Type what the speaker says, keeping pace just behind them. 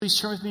Please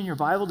turn with me in your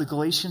Bible to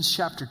Galatians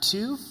chapter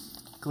 2.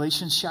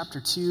 Galatians chapter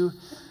 2,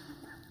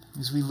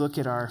 as we look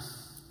at our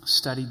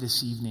study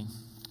this evening.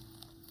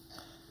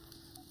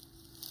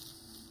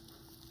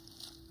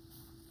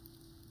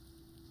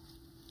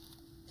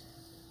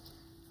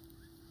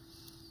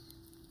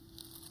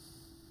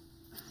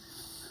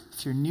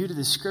 If you're new to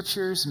the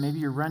scriptures, maybe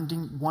you're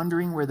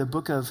wondering where the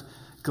book of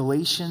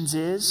Galatians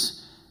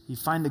is, you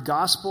find the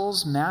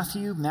Gospels,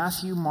 Matthew,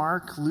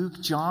 Mark,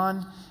 Luke,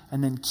 John,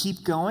 and then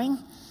keep going.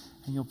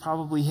 And you'll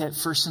probably hit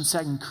 1st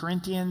and 2nd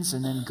Corinthians,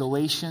 and then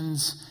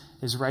Galatians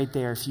is right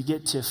there. If you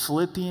get to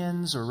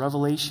Philippians or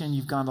Revelation,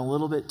 you've gone a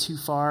little bit too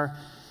far.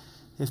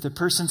 If the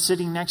person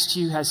sitting next to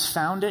you has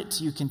found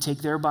it, you can take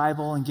their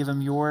Bible and give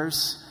them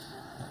yours.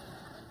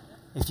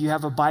 If you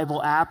have a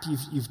Bible app,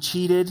 you've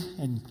cheated,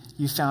 and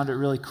you found it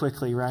really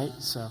quickly, right?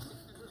 So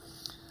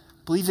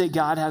believe that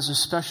God has a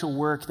special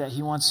work that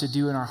he wants to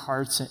do in our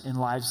hearts and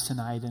lives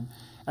tonight. And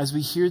as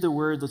we hear the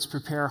word, let's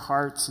prepare our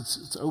hearts.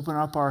 Let's open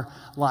up our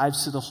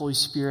lives to the Holy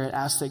Spirit.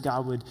 Ask that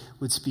God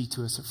would speak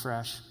to us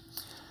afresh.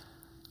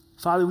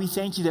 Father, we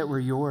thank you that we're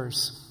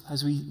yours.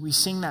 As we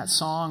sing that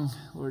song,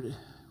 Lord,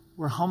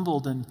 we're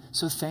humbled and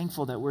so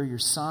thankful that we're your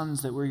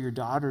sons, that we're your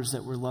daughters,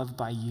 that we're loved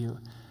by you.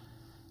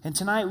 And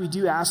tonight we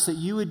do ask that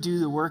you would do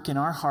the work in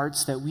our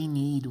hearts that we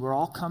need. We're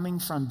all coming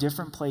from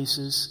different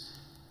places.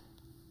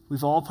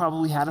 We've all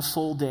probably had a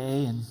full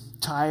day and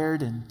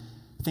tired and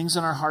things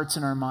on our hearts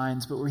and our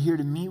minds, but we're here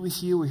to meet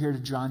with you. We're here to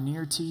draw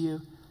near to you.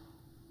 And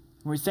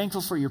we're thankful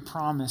for your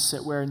promise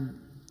that where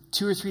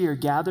 2 or 3 are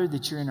gathered,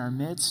 that you're in our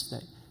midst,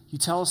 that you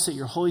tell us that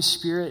your Holy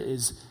Spirit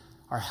is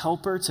our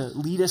helper to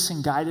lead us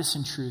and guide us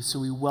in truth.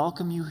 So we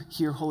welcome you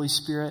here, Holy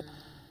Spirit.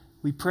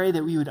 We pray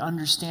that we would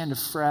understand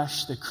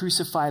afresh the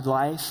crucified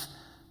life,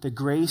 the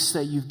grace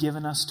that you've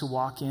given us to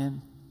walk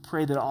in.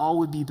 Pray that all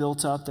would be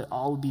built up, that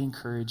all would be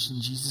encouraged. In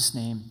Jesus'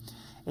 name,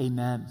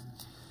 amen.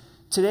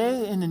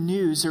 Today in the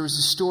news, there was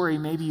a story,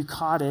 maybe you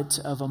caught it,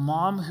 of a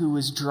mom who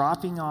was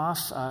dropping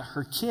off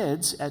her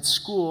kids at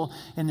school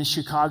in the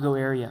Chicago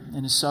area,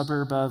 in a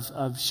suburb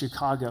of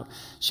Chicago.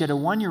 She had a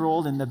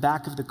 1-year-old in the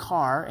back of the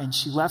car, and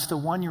she left the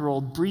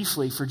 1-year-old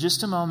briefly for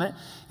just a moment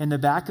in the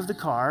back of the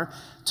car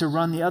to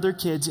run the other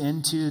kids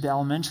into the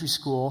elementary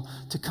school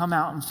to come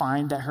out and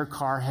find that her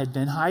car had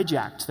been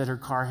hijacked, that her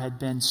car had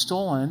been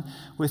stolen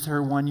with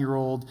her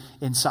 1-year-old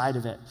inside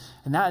of it.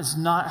 And that is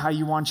not how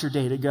you want your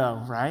day to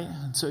go, right?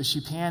 And so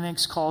she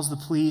panics, calls the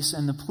police,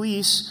 and the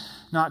police,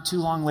 not too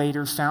long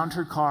later, found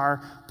her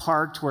car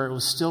parked where it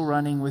was still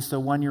running with the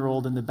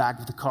 1-year-old in the back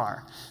of the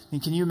car.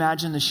 And can you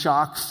imagine the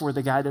shock for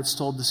the guy that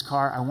stole this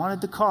car? I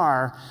wanted the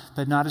car,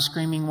 but not a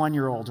screaming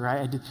 1-year-old,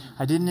 right?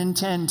 I didn't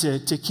intend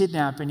to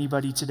kidnap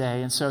anybody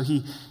today. And so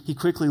he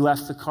quickly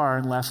left the car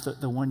and left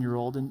the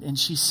 1-year-old. And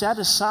she set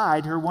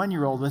aside her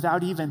 1-year-old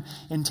without even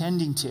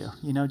intending to.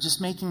 You know, just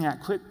making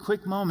that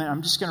quick moment.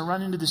 I'm just going to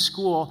run into the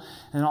school,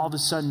 and all of a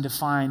sudden to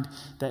find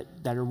that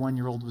her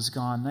 1-year-old was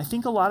gone. And I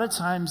think a lot of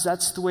times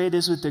that's the way it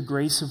is with the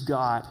grace of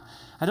God.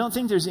 I don't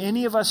think there's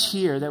any of us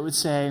here that would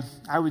say,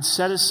 I would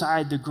set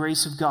aside the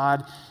grace of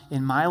God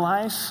in my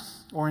life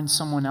or in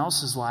someone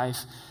else's life,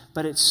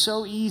 but it's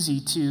so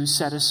easy to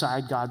set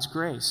aside God's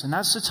grace. And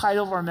that's the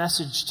title of our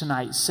message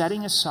tonight,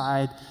 Setting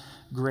Aside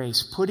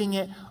Grace, putting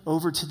it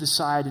over to the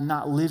side and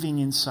not living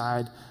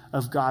inside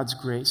of God's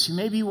grace. You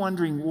may be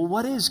wondering, well,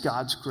 what is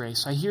God's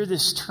grace? I hear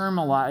this term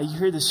a lot, I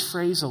hear this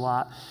phrase a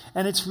lot,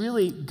 and it's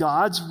really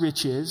God's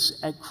riches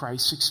at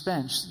Christ's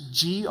expense,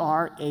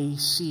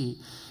 G-R-A-C.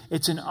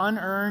 It's an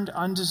unearned,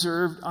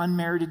 undeserved,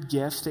 unmerited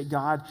gift that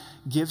God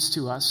gives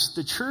to us.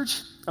 The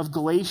church of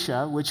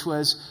Galatia, which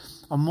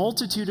was a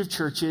multitude of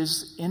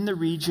churches in the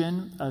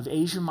region of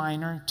Asia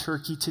Minor,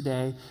 Turkey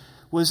today,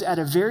 was at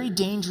a very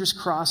dangerous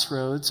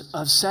crossroads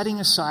of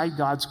setting aside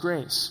God's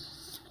grace.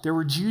 There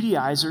were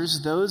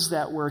Judaizers, those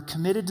that were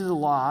committed to the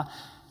law,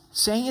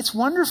 saying it's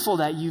wonderful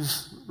that you've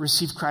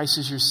received Christ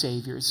as your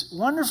Savior. It's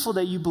wonderful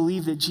that you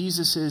believe that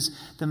Jesus is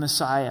the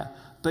Messiah.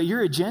 But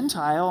you're a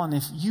Gentile, and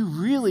if you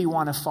really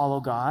want to follow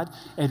God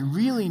and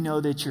really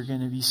know that you're going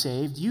to be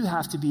saved, you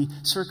have to be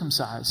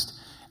circumcised.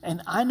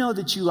 And I know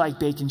that you like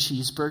bacon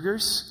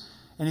cheeseburgers,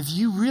 and if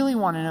you really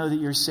want to know that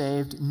you're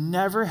saved,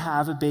 never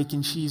have a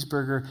bacon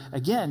cheeseburger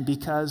again,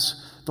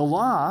 because the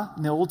law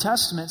in the Old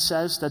Testament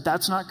says that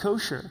that's not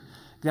kosher.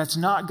 That's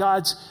not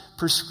God's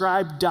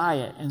prescribed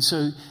diet. And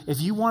so if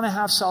you want to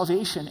have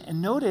salvation,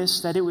 and notice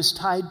that it was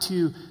tied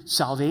to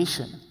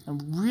salvation,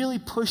 and really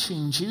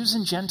pushing Jews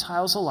and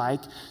Gentiles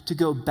alike to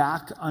go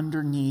back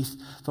underneath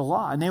the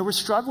law. And they were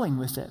struggling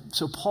with it.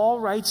 So Paul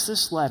writes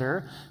this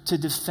letter to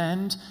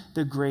defend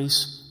the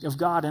grace of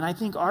God. And I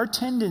think our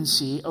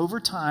tendency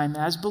over time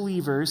as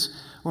believers,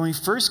 when we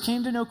first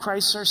came to know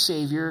Christ as our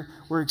Savior,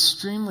 we're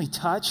extremely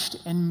touched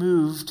and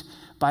moved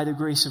by the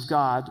grace of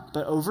God,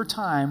 but over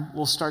time,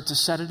 we'll start to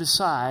set it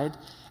aside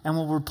and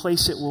we'll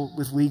replace it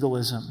with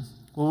legalism.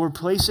 We'll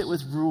replace it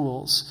with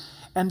rules.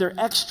 And they're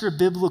extra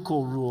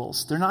biblical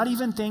rules. They're not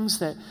even things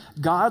that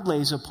God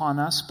lays upon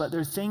us, but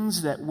they're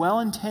things that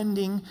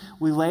well-intending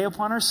we lay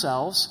upon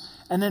ourselves,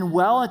 and then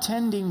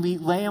well-intending we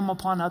lay them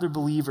upon other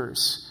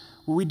believers.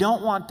 Well, we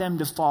don't want them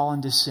to fall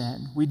into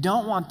sin. We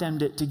don't want them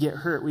to get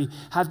hurt. We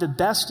have the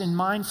best in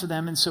mind for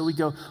them, and so we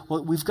go,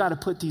 well, we've got to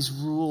put these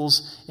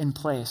rules in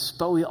place.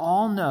 But we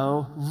all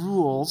know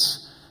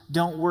rules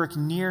don't work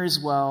near as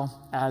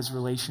well as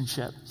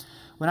relationship.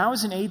 When I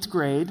was in 8th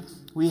grade,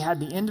 we had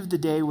the end of the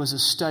day was a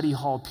study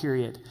hall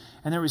period.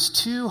 And there was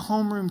 2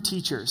 homeroom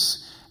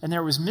teachers. And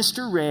there was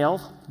Mr.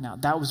 Rail. Now,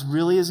 that was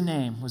really his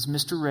name, was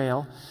Mr.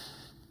 Rail,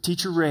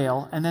 Teacher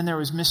Rail. And then there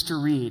was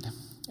Mr. Reed.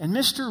 And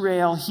Mr.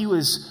 Rail, he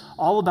was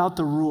all about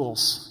the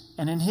rules.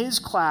 And in his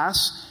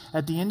class,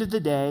 at the end of the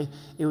day,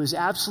 it was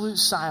absolute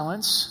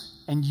silence,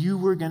 and you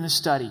were going to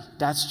study.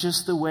 That's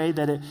just the way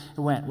that it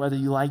went, whether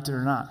you liked it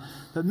or not.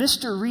 But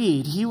Mr.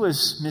 Reed, he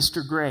was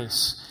Mr.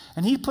 Grace.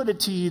 And he put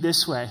it to you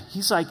this way.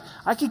 He's like,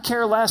 I could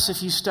care less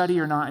if you study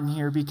or not in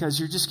here because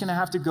you're just going to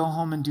have to go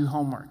home and do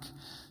homework.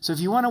 So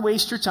if you want to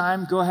waste your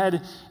time, go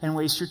ahead and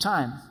waste your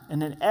time.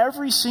 And then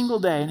every single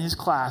day in his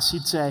class,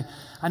 he'd say,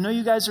 I know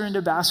you guys are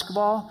into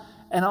basketball,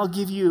 and I'll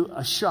give you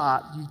a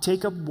shot. You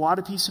take a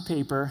wad piece of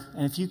paper,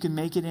 and if you can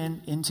make it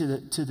into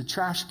the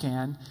trash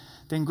can,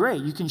 then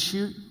great. You can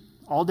shoot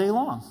all day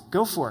long.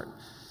 Go for it.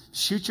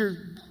 Shoot your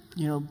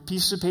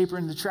pieces of paper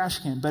in the trash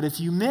can. But if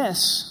you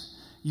miss,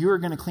 you are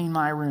going to clean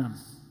my room.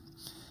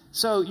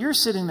 So you're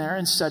sitting there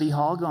in study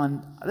hall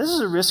going, this is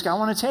a risk I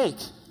want to take.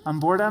 I'm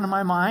bored out of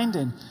my mind,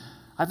 and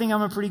I think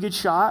I'm a pretty good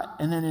shot.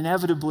 And then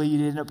inevitably,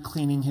 you'd end up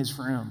cleaning his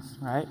room,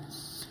 right?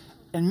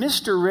 And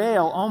Mr.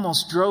 Rail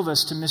almost drove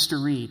us to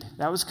Mr. Reed.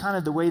 That was kind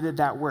of the way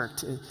that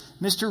worked.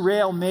 Mr.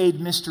 Rail made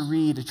Mr.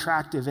 Reed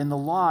attractive, and the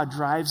law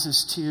drives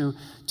us to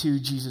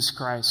Jesus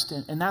Christ.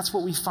 And that's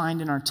what we find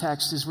in our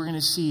text, is we're going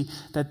to see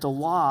that the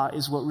law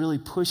is what really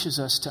pushes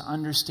us to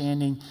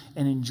understanding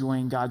and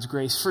enjoying God's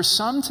grace. For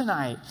some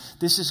tonight,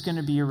 this is going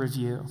to be a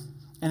review.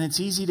 And it's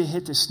easy to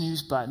hit the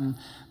snooze button,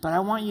 but I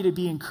want you to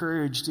be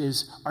encouraged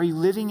are you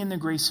living in the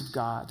grace of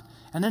God?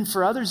 And then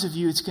for others of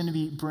you, it's going to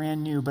be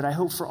brand new, but I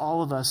hope for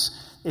all of us,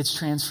 it's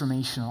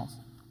transformational.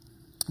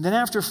 Then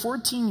after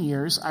 14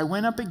 years, I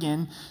went up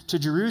again to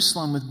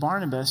Jerusalem with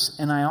Barnabas,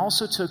 and I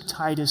also took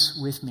Titus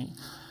with me.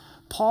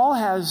 Paul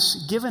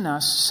has given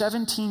us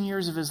 17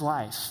 years of his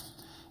life.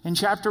 In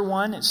chapter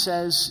 1, it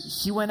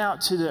says he went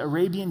out to the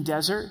Arabian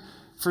desert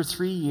for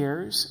 3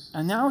 years,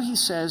 and now he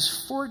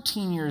says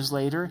 14 years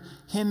later,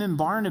 him and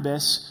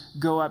Barnabas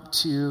go up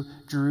to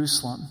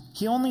Jerusalem.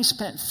 He only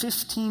spent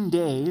 15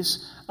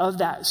 days of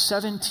that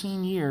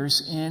 17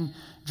 years in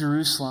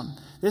Jerusalem.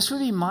 This would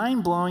be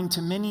mind-blowing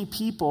to many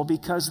people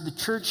because the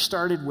church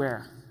started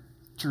where?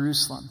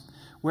 Jerusalem.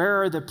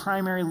 Where are the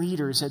primary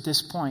leaders at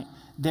this point?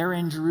 They're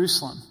in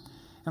Jerusalem.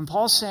 And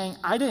Paul's saying,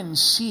 I didn't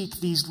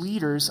seek these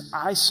leaders,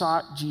 I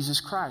sought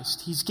Jesus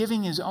Christ. He's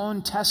giving his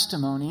own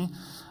testimony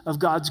of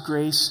God's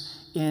grace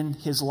in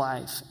his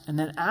life. And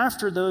then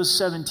after those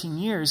 17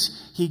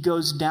 years, he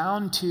goes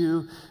down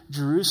to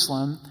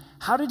Jerusalem.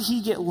 How did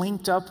he get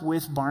linked up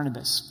with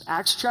Barnabas?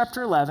 Acts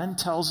chapter 11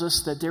 tells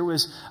us that there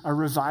was a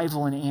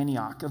revival in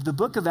Antioch. Of the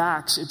book of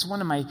Acts, it's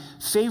one of my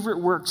favorite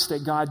works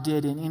that God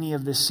did in any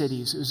of the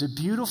cities. It was a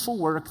beautiful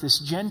work, this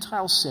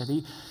Gentile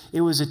city.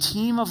 It was a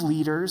team of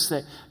leaders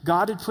that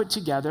God had put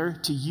together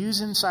to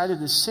use inside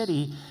of the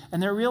city.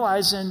 And they're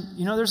realizing,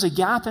 there's a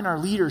gap in our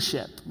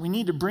leadership. We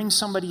need to bring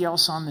somebody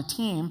else on the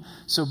team.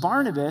 So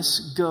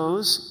Barnabas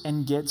goes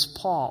and gets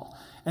Paul.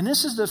 And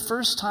this is the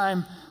first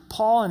time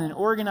Paul, in an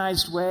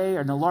organized way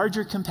or in a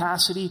larger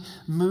capacity,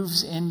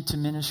 moves into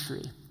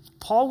ministry.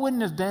 Paul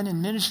wouldn't have been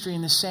in ministry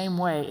in the same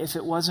way if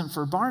it wasn't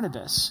for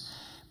Barnabas.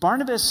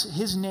 Barnabas,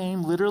 his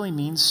name literally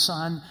means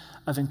son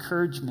of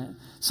encouragement.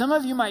 Some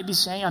of you might be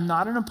saying, I'm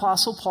not an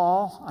Apostle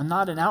Paul. I'm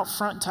not an out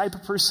front type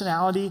of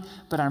personality,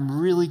 but I'm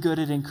really good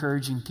at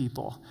encouraging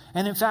people.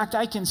 And in fact,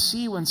 I can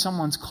see when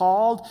someone's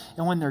called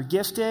and when they're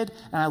gifted,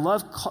 and I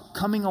love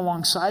coming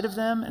alongside of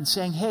them and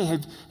saying, hey,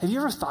 have you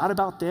ever thought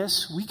about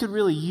this? We could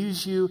really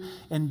use you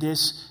in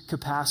this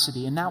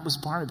capacity. And that was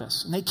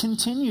Barnabas. And they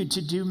continued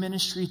to do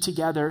ministry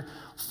together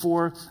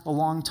for a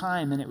long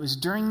time. And it was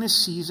during this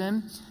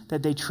season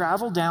that they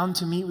traveled down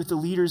to meet with the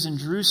leaders in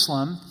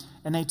Jerusalem.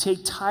 And they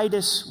take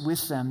Titus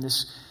with them,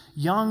 this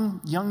young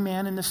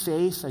man in the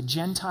faith, a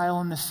Gentile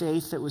in the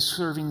faith that was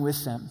serving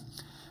with them.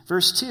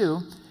 Verse 2,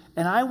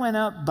 and I went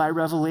up by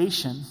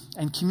revelation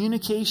and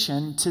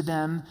communication to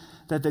them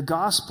that the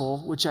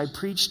gospel which I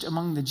preached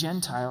among the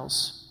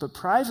Gentiles, but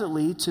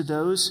privately to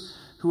those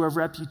who have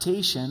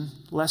reputation,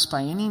 lest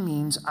by any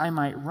means I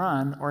might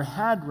run or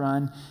had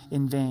run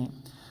in vain.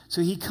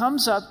 So he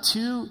comes up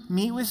to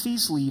meet with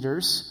these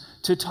leaders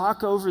to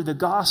talk over the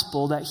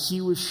gospel that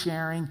he was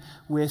sharing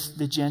with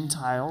the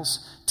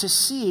Gentiles to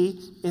see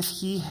if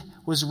he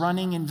was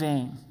running in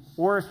vain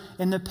or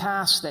in the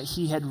past that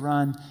he had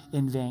run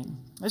in vain.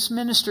 This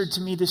ministered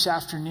to me this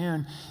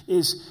afternoon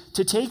is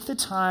to take the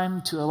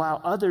time to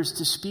allow others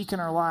to speak in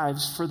our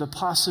lives for the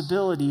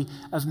possibility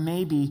of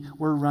maybe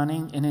we're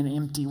running in an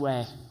empty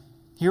way.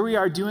 Here we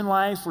are doing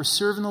life, we're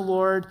serving the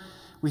Lord,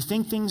 we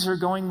think things are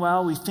going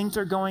well. We think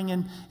they're going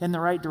in the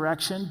right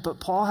direction. But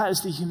Paul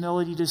has the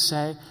humility to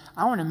say,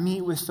 I want to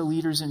meet with the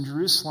leaders in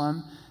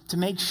Jerusalem to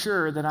make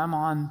sure that I'm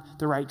on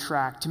the right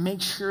track, to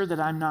make sure that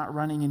I'm not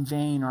running in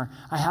vain or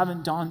I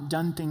haven't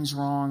done things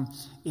wrong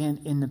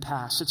in the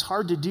past. It's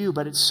hard to do,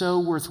 but it's so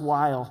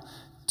worthwhile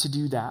to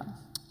do that.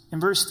 In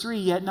verse 3,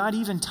 yet not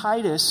even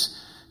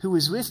Titus, who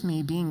was with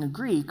me, being a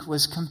Greek,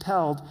 was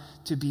compelled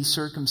to be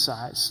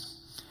circumcised.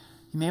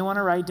 You may want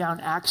to write down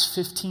Acts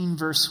 15,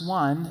 verse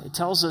 1. It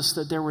tells us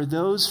that there were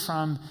those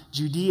from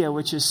Judea,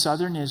 which is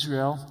southern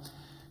Israel,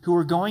 who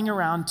were going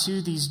around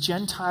to these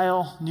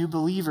Gentile new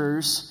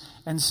believers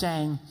and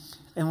saying,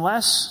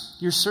 unless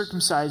you're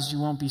circumcised, you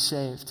won't be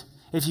saved.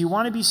 If you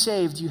want to be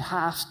saved, you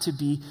have to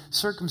be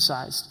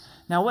circumcised.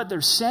 Now, what they're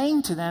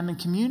saying to them and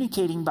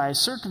communicating by a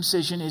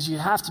circumcision is you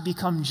have to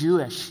become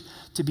Jewish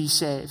to be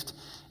saved.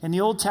 In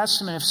the Old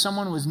Testament, if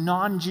someone was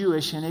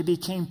non-Jewish and they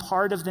became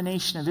part of the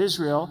nation of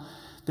Israel,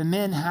 the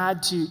men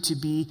had to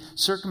be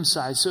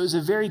circumcised. So it was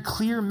a very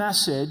clear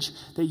message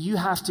that you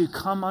have to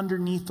come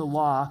underneath the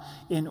law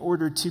in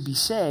order to be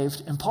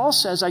saved. And Paul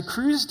says, I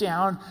cruised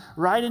down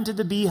right into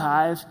the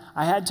beehive.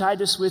 I had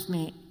Titus with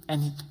me,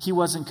 and he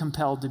wasn't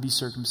compelled to be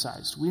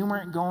circumcised. We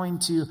weren't going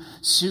to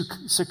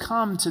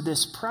succumb to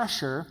this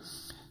pressure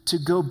to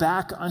go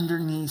back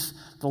underneath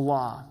the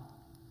law.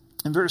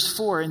 In verse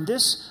 4, and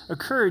this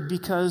occurred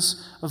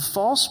because of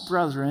false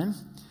brethren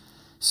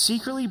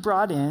secretly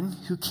brought in,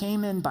 who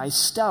came in by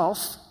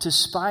stealth to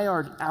spy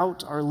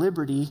out our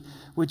liberty,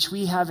 which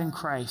we have in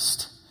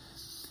Christ,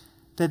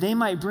 that they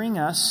might bring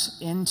us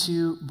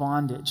into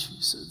bondage.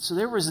 So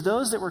there was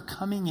those that were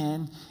coming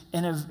in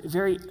a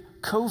very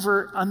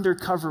covert,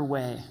 undercover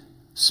way,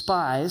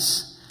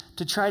 spies,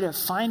 to try to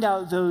find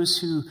out those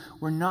who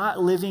were not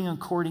living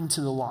according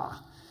to the law.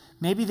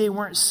 Maybe they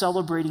weren't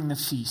celebrating the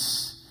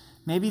feasts.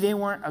 Maybe they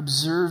weren't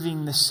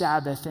observing the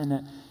Sabbath in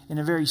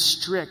a very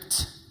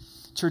strict,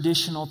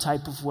 traditional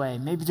type of way.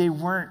 Maybe they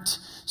weren't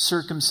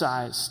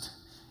circumcised.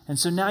 And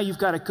so now you've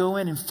got to go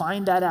in and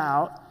find that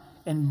out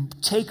and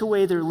take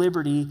away their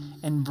liberty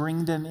and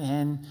bring them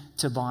in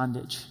to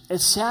bondage.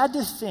 It's sad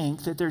to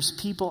think that there's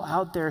people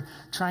out there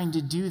trying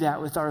to do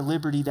that with our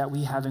liberty that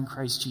we have in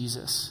Christ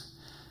Jesus.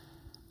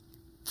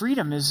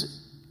 Freedom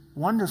is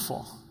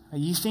wonderful.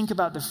 You think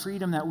about the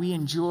freedom that we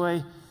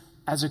enjoy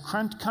as a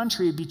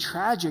country. It'd be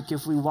tragic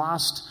if we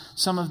lost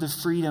some of the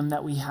freedom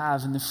that we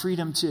have and the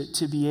freedom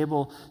to be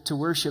able to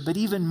worship. But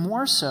even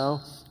more so,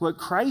 what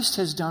Christ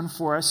has done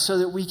for us so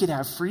that we could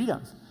have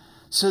freedom,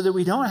 so that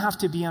we don't have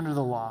to be under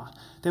the law,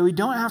 that we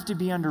don't have to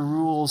be under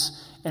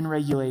rules and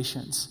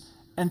regulations.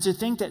 And to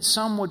think that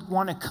some would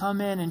want to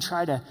come in and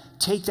try to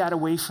take that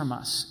away from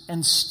us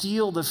and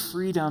steal the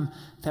freedom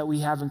that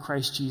we have in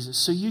Christ Jesus.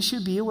 So you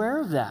should be aware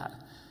of that.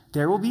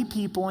 There will be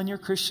people in your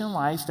Christian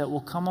life that will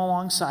come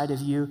alongside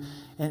of you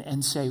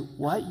and say,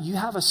 what, you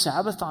have a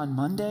Sabbath on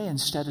Monday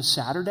instead of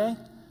Saturday?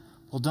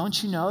 Well,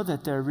 don't you know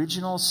that the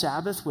original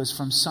Sabbath was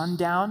from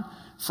sundown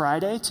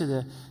Friday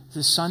to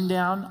the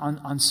sundown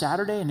on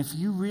Saturday? And if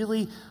you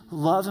really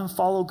love and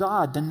follow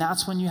God, then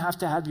that's when you have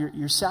to have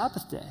your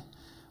Sabbath day.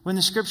 When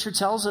the scripture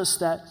tells us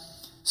that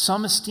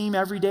some esteem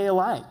every day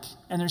alike,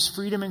 and there's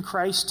freedom in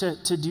Christ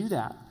to do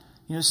that.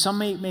 You know, some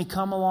may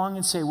come along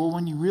and say, well,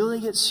 when you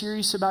really get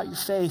serious about your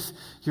faith,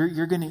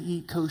 you're going to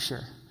eat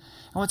kosher.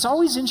 And what's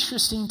always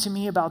interesting to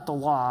me about the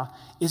law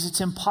is it's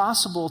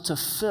impossible to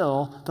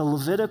fill the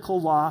Levitical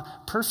law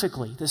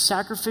perfectly. The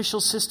sacrificial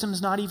system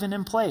is not even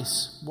in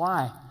place.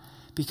 Why?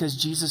 Because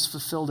Jesus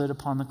fulfilled it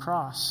upon the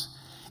cross.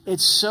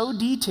 It's so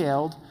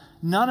detailed,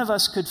 none of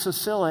us could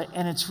fulfill it,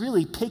 and it's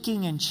really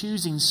picking and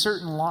choosing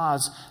certain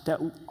laws that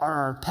are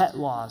our pet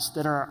laws,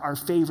 that are our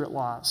favorite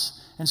laws,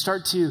 and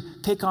start to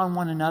pick on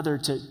one another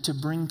to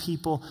bring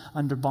people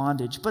under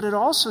bondage. But it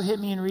also hit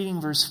me in reading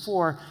verse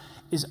 4,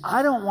 is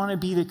I don't want to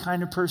be the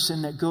kind of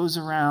person that goes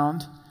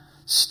around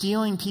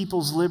stealing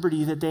people's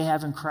liberty that they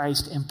have in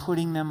Christ and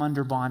putting them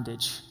under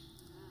bondage.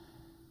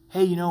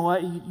 Hey, you know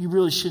what? You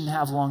really shouldn't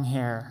have long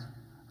hair.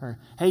 Or,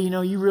 hey,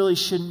 you really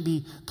shouldn't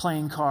be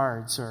playing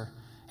cards. Or,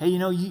 hey,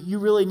 you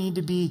really need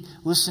to be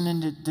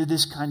listening to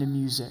this kind of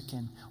music.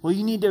 And, well,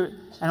 you need to,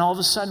 and all of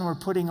a sudden we're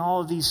putting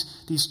all of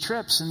these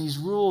trips and these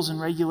rules and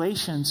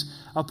regulations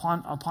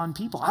upon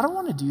people. I don't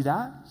want to do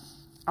that.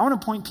 I want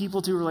to point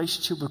people to a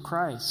relationship with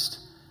Christ.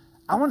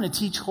 I want to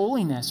teach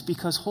holiness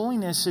because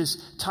holiness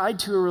is tied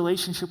to a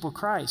relationship with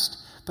Christ.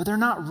 But they're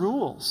not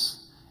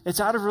rules. It's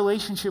out of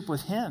relationship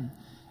with Him.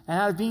 And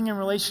out of being in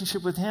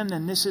relationship with Him,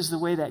 then this is the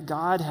way that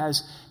God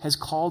has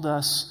called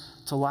us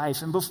to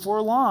life. And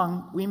before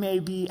long, we may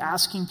be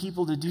asking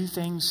people to do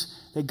things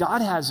that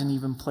God hasn't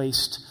even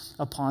placed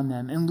upon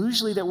them. And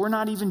usually that we're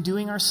not even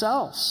doing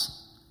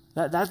ourselves.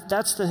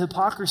 That's the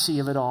hypocrisy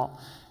of it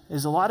all.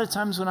 Is a lot of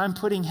times when I'm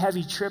putting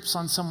heavy trips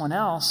on someone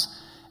else,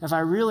 if I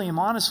really am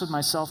honest with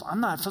myself, I'm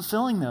not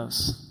fulfilling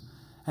those.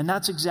 And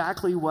that's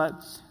exactly what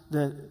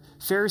the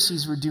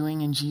Pharisees were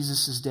doing in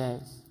Jesus' day.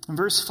 In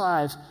verse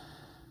 5,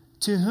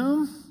 to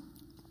whom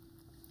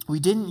we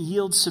didn't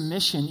yield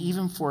submission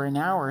even for an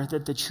hour,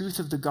 that the truth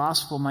of the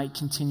gospel might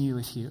continue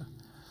with you.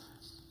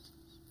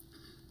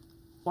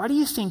 Why do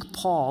you think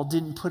Paul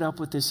didn't put up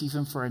with this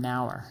even for an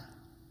hour?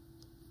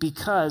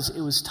 Because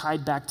it was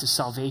tied back to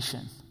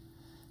salvation.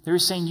 They were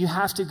saying you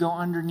have to go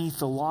underneath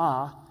the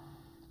law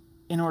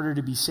in order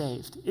to be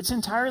saved. It's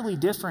entirely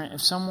different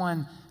if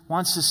someone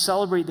wants to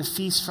celebrate the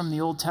feast from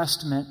the Old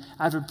Testament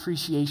out of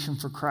appreciation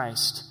for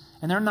Christ.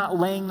 And they're not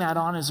laying that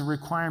on as a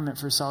requirement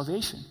for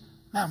salvation.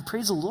 Man,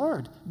 praise the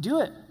Lord. Do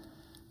it.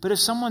 But if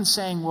someone's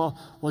saying, well,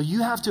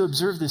 you have to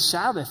observe the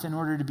Sabbath in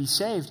order to be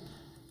saved,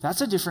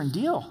 that's a different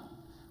deal.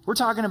 We're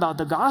talking about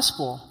the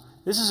gospel.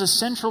 This is a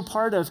central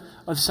part of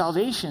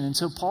salvation. And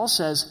so Paul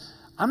says,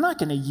 I'm not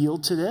going to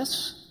yield to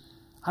this.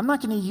 I'm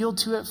not going to yield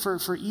to it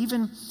for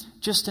even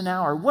just an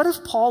hour. What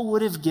if Paul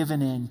would have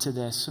given in to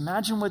this?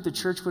 Imagine what the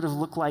church would have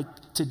looked like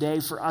today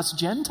for us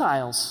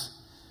Gentiles.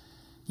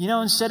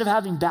 Instead of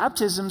having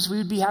baptisms, we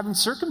would be having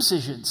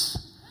circumcisions.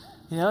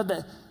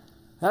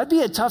 That'd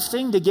be a tough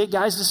thing to get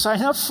guys to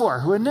sign up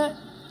for, wouldn't it?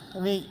 I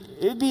mean,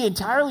 it'd be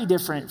entirely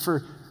different.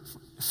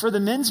 For the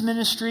men's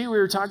ministry, we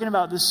were talking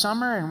about this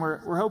summer, and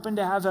we're hoping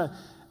to have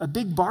a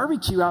big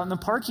barbecue out in the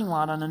parking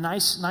lot on a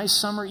nice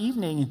summer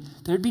evening. And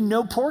there'd be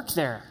no pork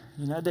there.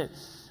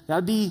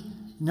 That'd be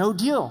no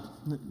deal.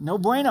 No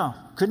bueno.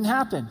 Couldn't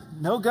happen.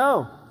 No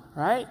go.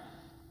 Right?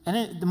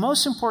 And the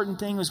most important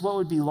thing is what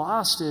would be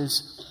lost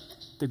is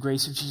the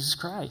grace of Jesus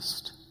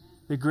Christ.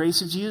 The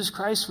grace of Jesus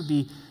Christ would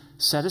be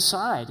set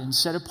aside and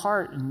set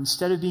apart. And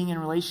instead of being in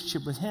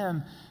relationship with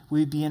him,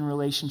 we'd be in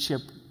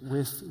relationship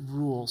with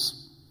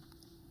rules.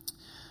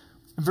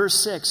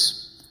 Verse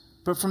 6,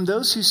 but from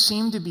those who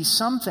seem to be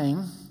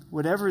something,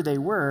 whatever they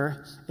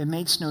were, it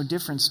makes no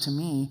difference to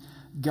me.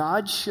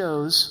 God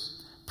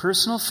shows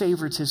personal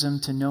favoritism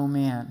to no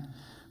man.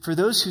 For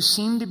those who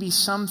seem to be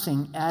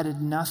something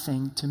added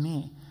nothing to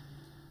me.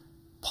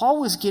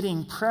 Paul was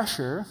getting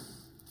pressure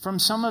from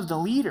some of the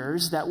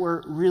leaders that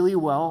were really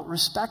well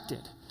respected.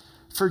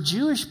 For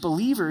Jewish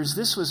believers,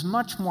 this was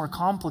much more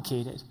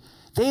complicated.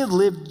 They had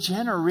lived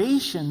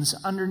generations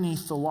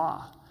underneath the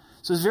law.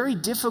 So it's very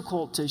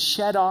difficult to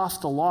shed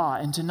off the law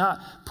and to not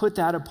put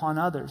that upon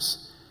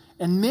others.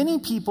 And many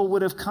people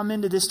would have come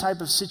into this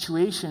type of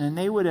situation and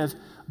they would have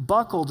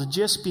buckled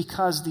just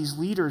because these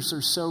leaders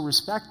are so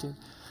respected.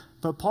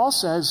 But Paul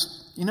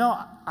says,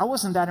 I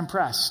wasn't that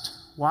impressed.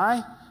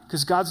 Why?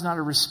 Because God's not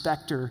a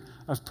respecter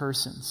of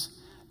persons.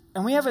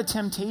 And we have a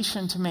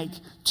temptation to make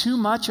too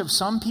much of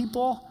some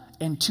people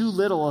and too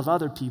little of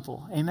other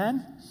people.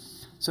 Amen?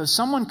 So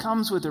someone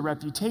comes with a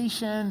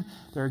reputation,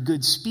 they're a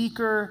good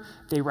speaker,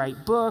 they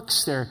write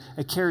books, they're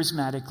a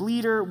charismatic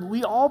leader.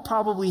 We all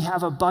probably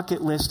have a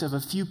bucket list of a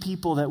few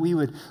people that we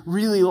would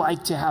really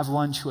like to have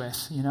lunch with,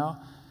 And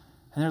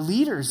they're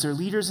leaders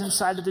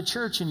inside of the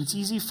church, and it's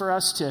easy for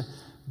us to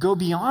go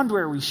beyond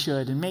where we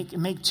should and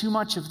make too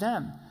much of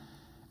them.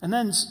 And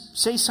then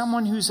say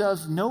someone who's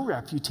of no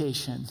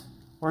reputation,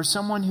 or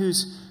someone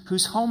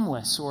who's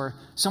homeless, or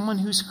someone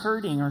who's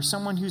hurting, or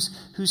someone who's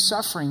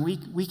suffering.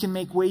 We can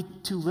make way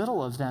too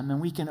little of them, and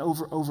we can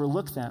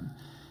overlook them.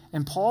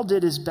 And Paul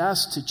did his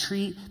best to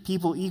treat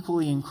people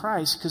equally in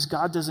Christ because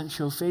God doesn't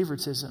show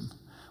favoritism,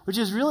 which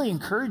is really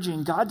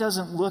encouraging. God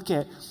doesn't look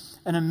at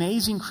an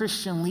amazing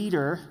Christian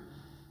leader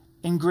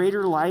in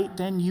greater light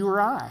than you or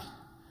I,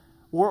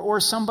 or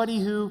somebody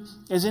who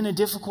is in a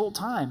difficult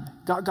time.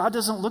 God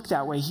doesn't look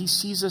that way. He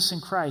sees us in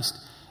Christ.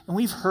 And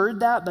we've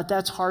heard that, but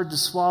that's hard to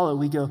swallow.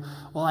 We go,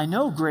 well, I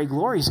know Greg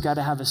Laurie's got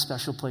to have a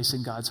special place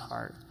in God's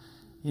heart.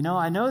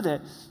 I know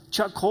that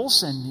Chuck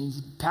Colson, he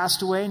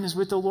passed away and is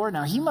with the Lord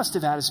now. He must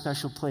have had a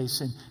special place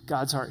in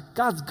God's heart.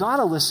 God's got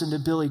to listen to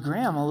Billy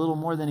Graham a little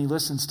more than he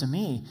listens to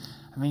me.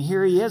 I mean,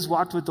 here he is,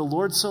 walked with the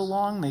Lord so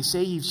long. They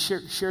say he's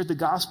shared the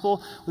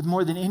gospel with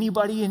more than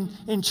anybody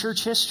in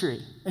church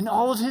history. In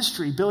all of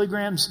history, Billy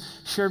Graham's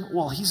shared,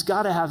 he's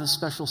got to have a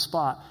special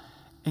spot.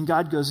 And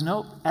God goes,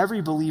 nope,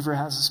 every believer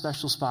has a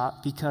special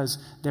spot because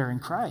they're in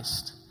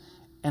Christ.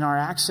 And our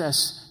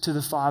access to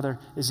the Father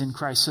is in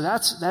Christ. So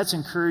that's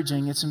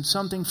encouraging. It's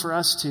something for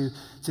us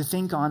to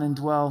think on and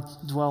dwell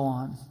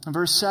on. In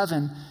verse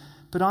 7,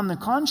 but on the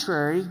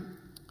contrary,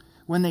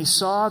 when they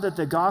saw that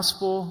the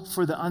gospel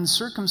for the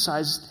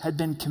uncircumcised had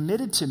been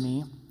committed to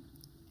me,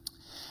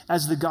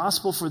 as the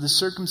gospel for the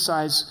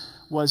circumcised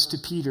was to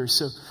Peter.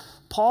 So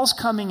Paul's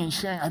coming and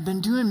sharing, I've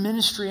been doing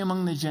ministry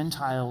among the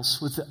Gentiles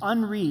with the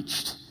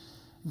unreached.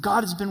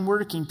 God has been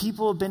working.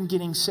 People have been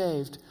getting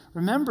saved.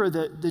 Remember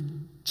that the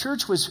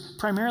church was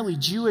primarily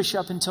Jewish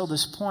up until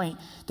this point.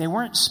 They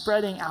weren't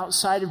spreading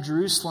outside of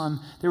Jerusalem.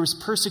 There was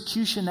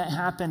persecution that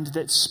happened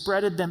that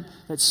spread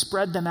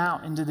them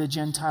out into the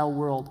Gentile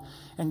world.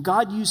 And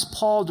God used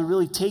Paul to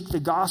really take the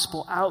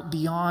gospel out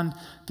beyond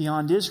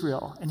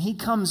Israel. And he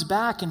comes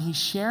back and he's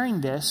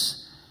sharing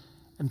this.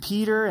 And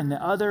Peter and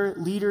the other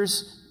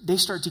leaders, they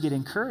start to get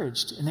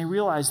encouraged. And they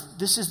realize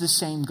this is the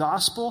same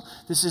gospel.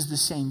 This is the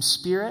same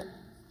spirit.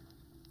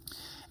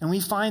 And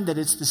we find that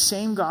it's the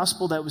same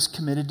gospel that was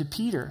committed to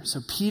Peter. So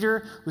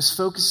Peter was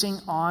focusing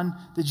on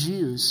the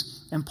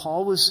Jews, and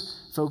Paul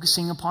was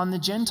focusing upon the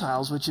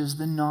Gentiles, which is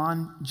the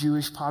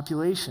non-Jewish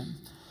population.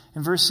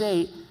 In verse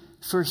 8,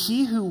 for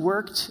he who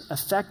worked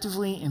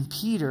effectively in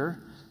Peter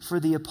for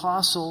the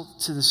apostle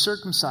to the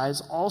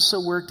circumcised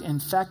also worked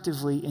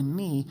effectively in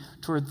me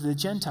toward the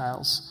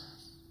Gentiles.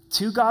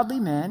 Two godly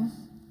men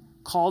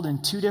called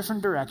in two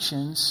different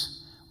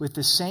directions with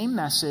the same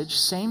message,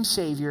 same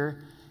Savior,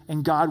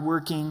 and God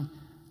working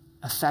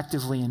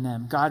effectively in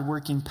them, God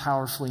working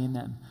powerfully in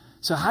them.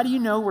 So how do you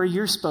know where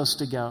you're supposed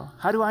to go?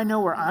 How do I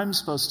know where I'm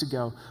supposed to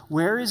go?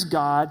 Where is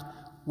God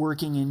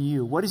working in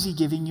you? What is he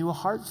giving you a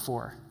heart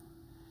for?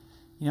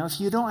 You know, if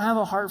you don't have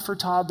a heart for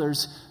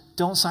toddlers,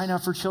 don't sign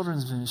up for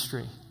children's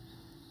ministry.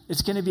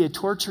 It's going to be a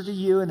torture to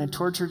you and a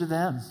torture to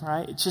them,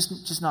 right? It's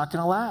just not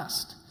going to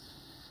last.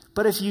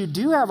 But if you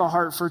do have a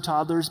heart for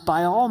toddlers,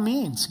 by all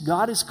means,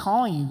 God is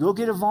calling you. Go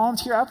get a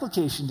volunteer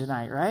application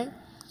tonight, right?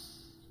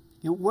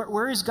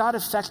 Where is God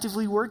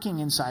effectively working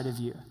inside of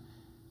you?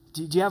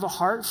 Do you have a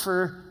heart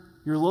for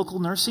your local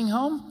nursing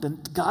home?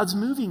 Then God's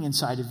moving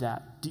inside of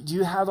that. Do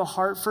you have a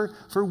heart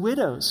for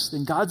widows?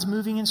 Then God's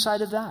moving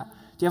inside of that.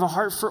 Do you have a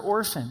heart for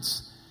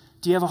orphans?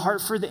 Do you have a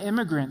heart for the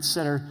immigrants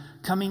that are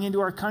coming into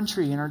our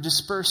country and are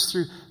dispersed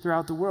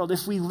throughout the world?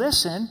 If we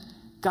listen,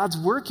 God's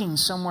working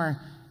somewhere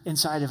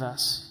inside of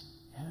us.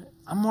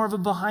 I'm more of a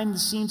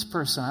behind-the-scenes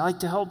person. I like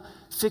to help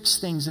fix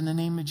things in the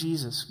name of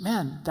Jesus.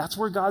 Man, that's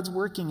where God's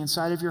working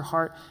inside of your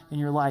heart and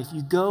your life.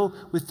 You go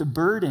with the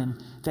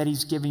burden that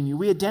he's giving you.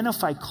 We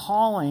identify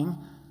calling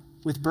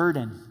with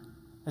burden.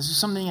 This is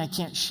something I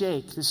can't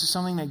shake. This is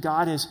something that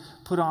God has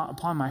put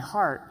upon my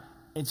heart.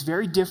 It's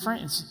very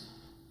different.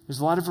 There's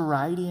a lot of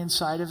variety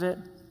inside of it.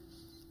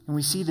 And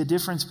we see the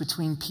difference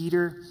between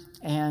Peter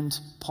and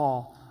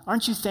Paul.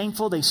 Aren't you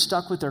thankful they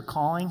stuck with their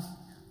calling?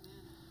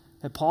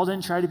 That Paul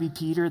didn't try to be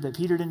Peter, that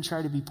Peter didn't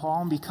try to be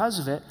Paul, and because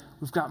of it,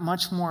 we've got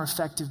much more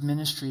effective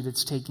ministry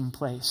that's taking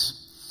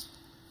place.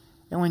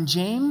 And when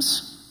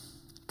James,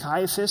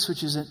 Caiaphas,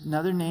 which is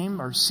another name,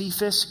 or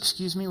Cephas,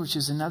 which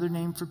is another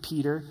name for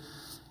Peter,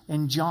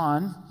 and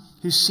John,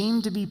 who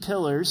seemed to be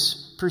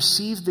pillars,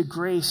 perceived the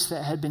grace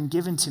that had been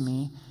given to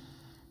me,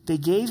 they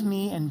gave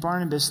me and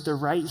Barnabas the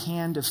right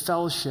hand of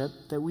fellowship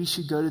that we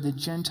should go to the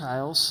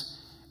Gentiles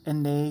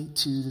and they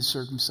to the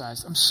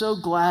circumcised. I'm so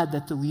glad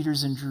that the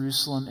leaders in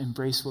Jerusalem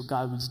embraced what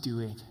God was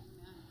doing.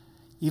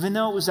 Even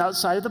though it was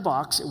outside of the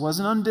box, it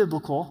wasn't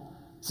unbiblical.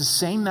 It's the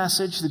same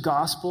message, the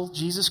gospel,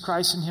 Jesus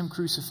Christ and him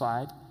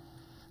crucified.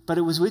 But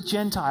it was with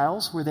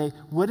Gentiles where they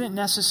wouldn't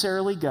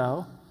necessarily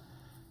go,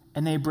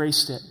 and they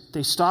embraced it.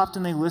 They stopped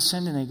and they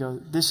listened and they go,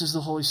 this is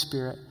the Holy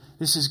Spirit.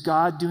 This is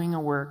God doing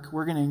a work.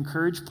 We're going to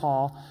encourage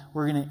Paul.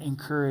 We're going to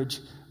encourage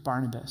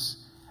Barnabas.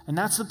 And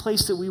that's the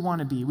place that we want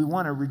to be. We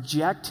want to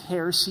reject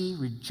heresy,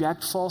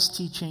 reject false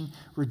teaching,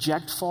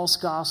 reject false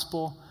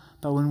gospel.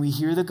 But when we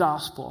hear the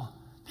gospel,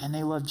 man,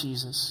 they love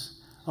Jesus.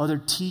 Oh,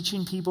 they're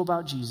teaching people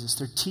about Jesus.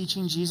 They're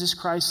teaching Jesus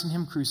Christ and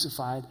him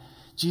crucified.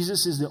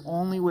 Jesus is the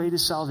only way to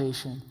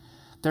salvation.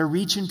 They're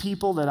reaching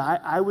people that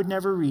I would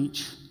never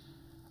reach.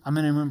 I'm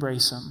going to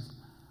embrace them.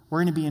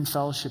 We're going to be in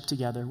fellowship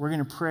together. We're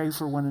going to pray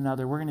for one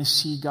another. We're going to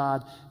see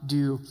God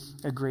do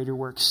a greater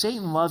work.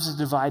 Satan loves to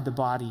divide the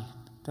body,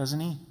 doesn't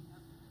he?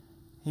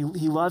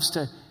 He loves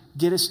to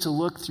get us to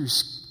look through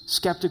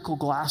skeptical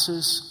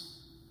glasses,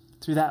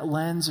 through that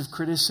lens of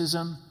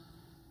criticism.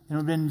 And it would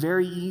have been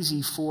very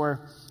easy for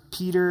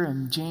Peter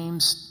and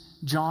James,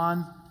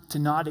 John, to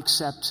not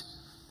accept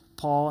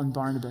Paul and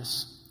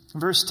Barnabas. In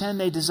verse 10,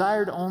 they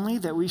desired only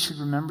that we should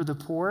remember the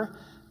poor,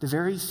 the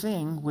very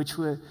thing which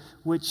I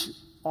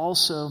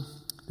also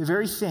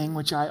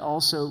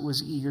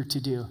was eager to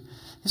do.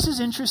 This is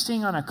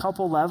interesting on a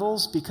couple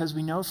levels because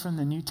we know from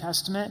the New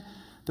Testament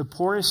the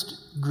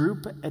poorest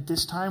group at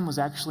this time was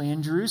actually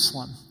in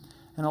Jerusalem.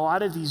 And a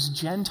lot of these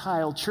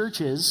Gentile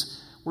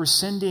churches were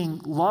sending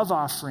love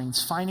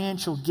offerings,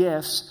 financial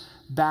gifts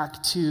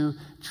back to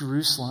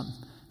Jerusalem.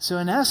 So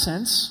in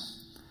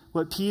essence,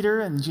 what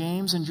Peter and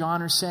James and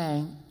John are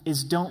saying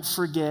is don't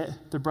forget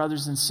the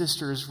brothers and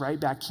sisters right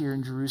back here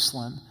in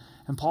Jerusalem.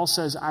 And Paul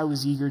says, I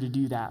was eager to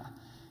do that.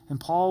 And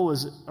Paul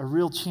was a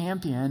real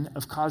champion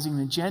of causing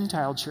the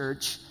Gentile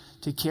church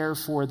to care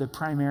for the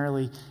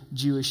primarily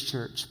Jewish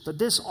church. But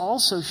this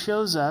also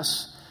shows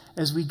us,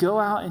 as we go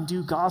out and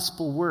do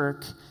gospel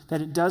work,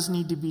 that it does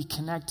need to be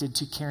connected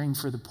to caring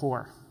for the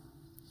poor.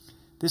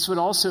 This would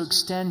also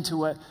extend to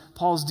what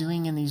Paul's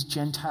doing in these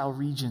Gentile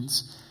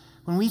regions.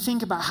 When we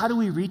think about how do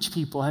we reach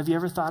people, have you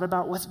ever thought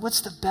about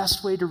what's the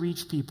best way to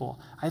reach people?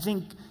 I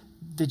think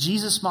the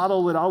Jesus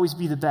model would always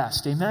be the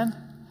best. Amen?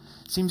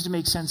 Seems to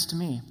make sense to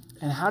me.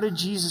 And how did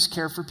Jesus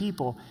care for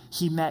people?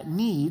 He met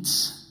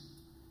needs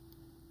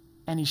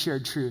and he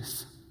shared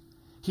truth.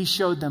 He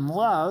showed them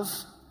love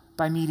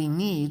by meeting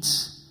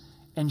needs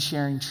and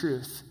sharing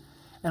truth.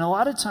 And a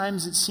lot of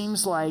times it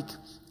seems like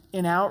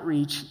in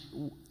outreach,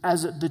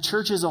 as the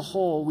church as a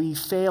whole, we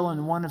fail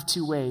in one of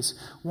two ways.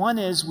 One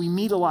is we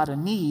meet a lot of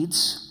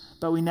needs,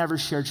 but we never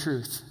share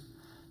truth.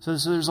 So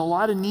there's a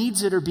lot of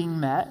needs that are being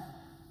met,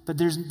 but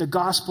the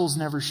gospel's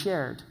never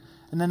shared.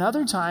 And then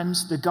other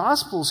times, the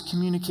gospel's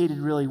communicated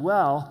really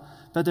well,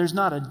 but there's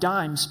not a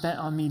dime spent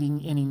on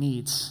meeting any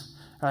needs.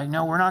 Right?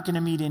 No, we're not going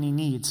to meet any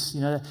needs.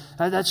 You know,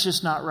 that's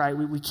just not right.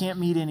 We can't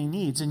meet any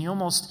needs. And you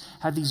almost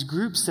have these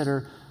groups that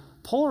are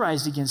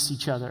polarized against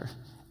each other.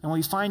 And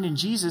we find in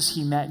Jesus,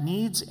 he met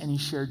needs and he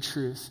shared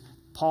truth.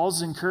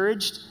 Paul's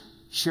encouraged,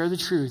 share the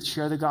truth,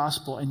 share the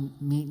gospel, and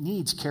meet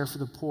needs, care for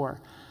the poor.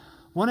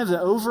 One of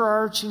the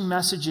overarching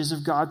messages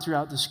of God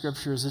throughout the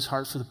scripture is his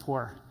heart for the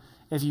poor.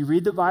 If you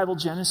read the Bible,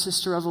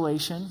 Genesis to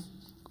Revelation,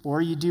 or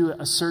you do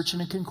a search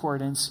in a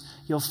concordance,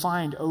 you'll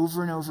find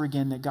over and over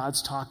again that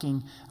God's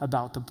talking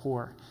about the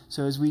poor.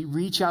 So as we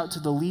reach out to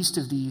the least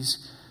of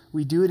these,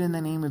 we do it in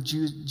the name of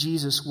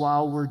Jesus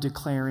while we're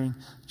declaring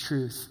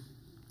truth.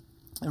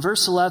 In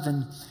verse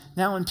 11,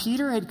 now when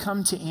Peter had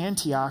come to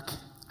Antioch,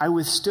 I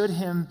withstood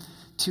him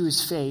to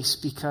his face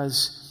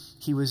because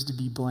he was to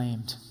be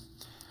blamed.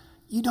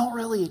 You don't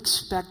really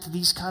expect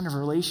these kind of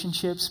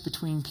relationships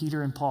between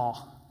Peter and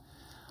Paul.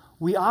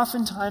 We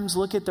oftentimes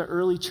look at the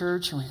early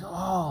church and we go,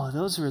 oh,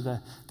 those were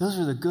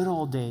the good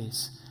old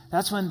days.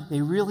 That's when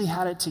they really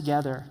had it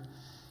together.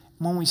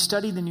 When we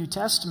study the New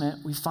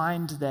Testament, we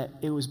find that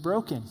it was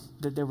broken,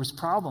 that there was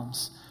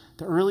problems.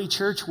 The early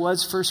church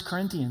was 1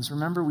 Corinthians.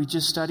 Remember, we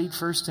just studied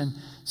 1 and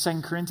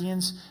 2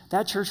 Corinthians?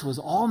 That church was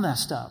all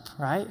messed up,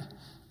 right?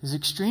 It was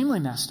extremely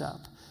messed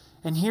up.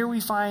 And here we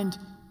find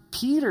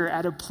Peter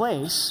at a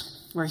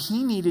place where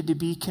he needed to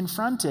be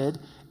confronted,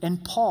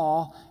 and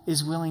Paul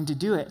is willing to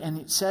do it. And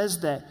it says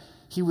that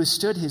he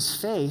withstood his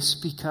face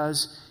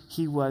because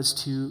he was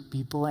to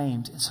be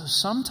blamed. And so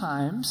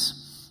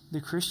sometimes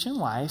the Christian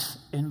life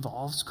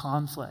involves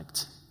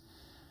conflict.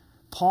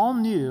 Paul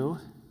knew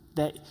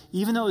that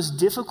even though it was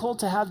difficult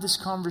to have this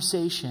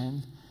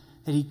conversation,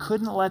 that he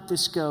couldn't let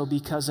this go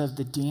because of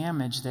the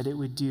damage that it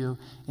would do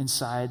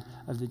inside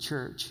of the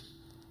church.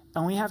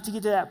 And we have to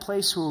get to that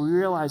place where we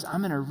realize I'm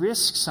going to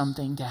risk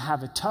something to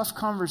have a tough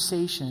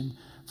conversation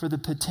for the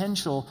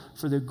potential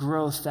for the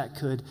growth that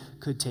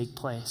could take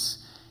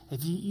place. If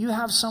you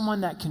have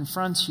someone that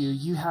confronts you,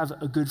 you have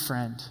a good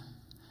friend.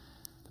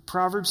 The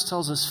Proverbs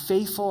tells us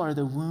faithful are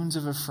the wounds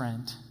of a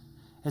friend.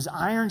 As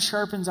iron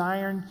sharpens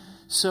iron,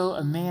 so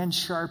a man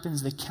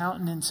sharpens the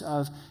countenance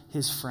of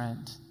his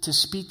friend, to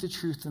speak the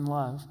truth in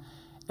love.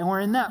 And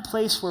we're in that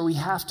place where we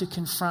have to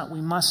confront.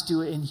 We must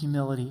do it in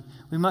humility.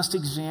 We must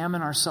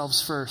examine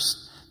ourselves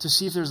first to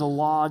see if there's a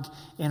log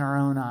in our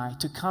own eye,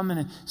 to come in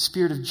a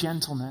spirit of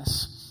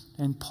gentleness.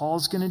 And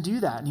Paul's going to do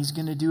that, and he's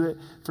going to do it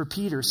for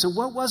Peter. So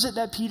what was it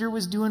that Peter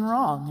was doing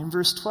wrong? In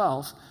verse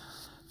 12,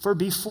 for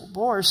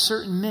before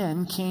certain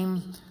men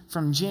came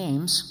from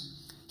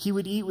James, he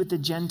would eat with the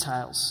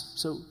Gentiles.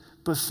 So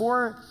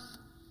before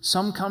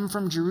some come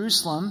from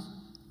Jerusalem,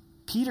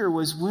 Peter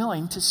was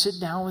willing to sit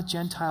down with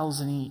Gentiles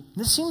and eat.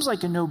 This seems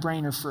like a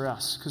no-brainer for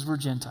us because we're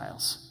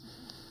Gentiles.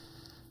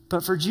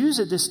 But for Jews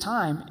at this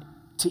time,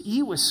 to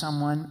eat with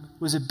someone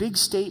was a big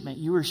statement.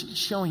 You were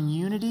showing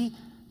unity.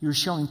 You were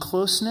showing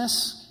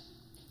closeness.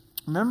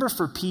 Remember,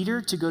 for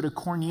Peter to go to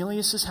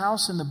Cornelius'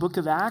 house in the book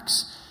of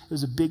Acts, it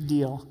was a big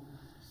deal.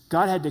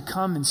 God had to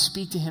come and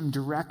speak to him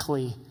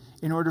directly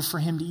in order for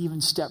him to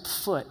even step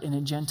foot in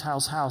a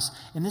Gentile's house.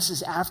 And this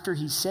is after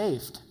he's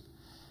saved.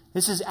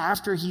 This is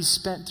after he's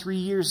spent 3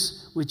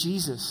 years with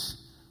Jesus,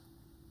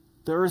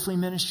 the earthly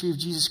ministry of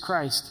Jesus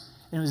Christ.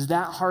 And it was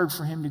that hard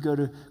for him to go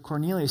to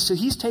Cornelius. So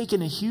he's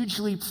taken a huge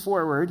leap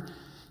forward.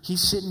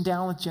 He's sitting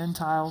down with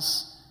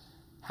Gentiles,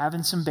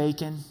 having some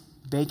bacon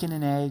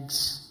and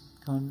eggs,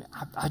 going,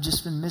 I've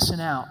just been missing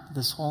out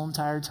this whole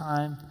entire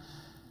time.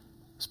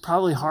 It's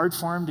probably hard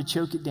for him to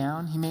choke it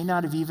down. He may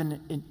not have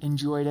even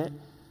enjoyed it.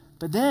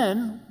 But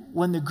then,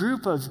 when the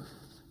group of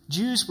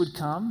Jews would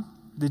come,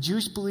 the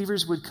Jewish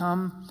believers would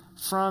come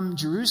from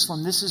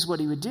Jerusalem, this is what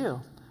he would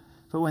do.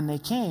 But when they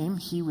came,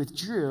 he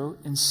withdrew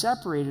and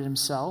separated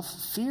himself,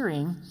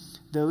 fearing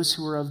those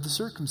who were of the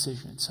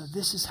circumcision. So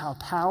this is how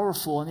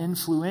powerful and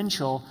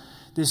influential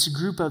this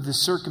group of the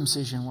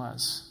circumcision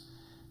was.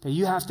 That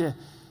you have to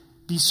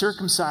be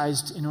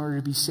circumcised in order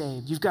to be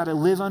saved. You've got to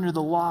live under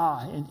the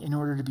law in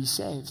order to be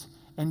saved.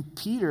 And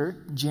Peter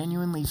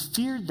genuinely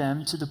feared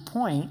them to the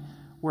point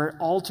where it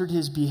altered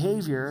his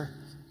behavior,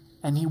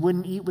 and he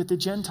wouldn't eat with the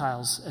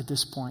Gentiles at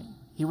this point.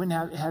 He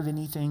wouldn't have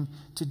anything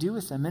to do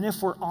with them. And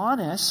if we're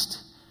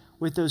honest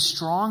with those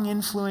strong,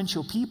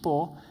 influential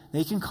people,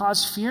 they can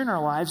cause fear in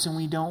our lives, and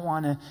we don't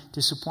want to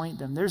disappoint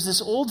them. There's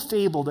this old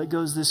fable that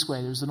goes this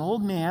way. There's an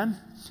old man,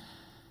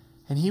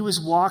 and he was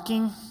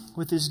walking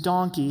with his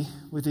donkey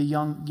with a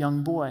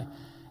young boy.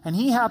 And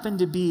he happened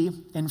to be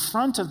in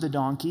front of the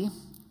donkey,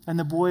 and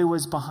the boy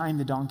was behind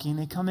the donkey. And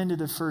they come into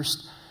the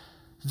first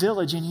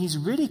village, and he's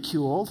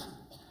ridiculed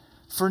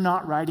for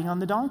not riding on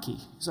the donkey.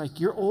 He's like,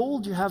 you're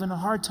old, you're having a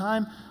hard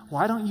time,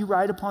 why don't you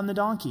ride upon the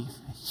donkey?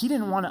 He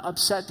didn't want to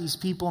upset these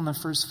people in the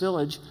first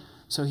village,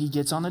 so he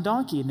gets on the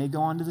donkey, and they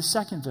go on to the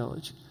second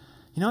village.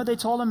 You know what they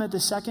told him at the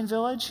second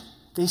village?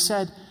 They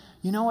said,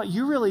 you know what,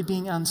 you're really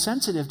being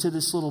insensitive to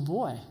this little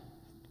boy.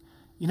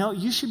 You know,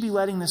 you should be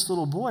letting this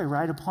little boy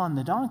ride upon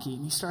the donkey.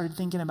 And he started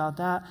thinking about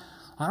that.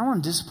 I don't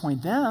want to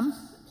disappoint them.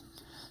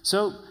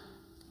 So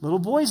little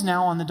boy's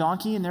now on the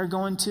donkey, and they're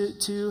going to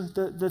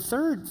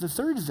the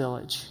third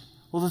village.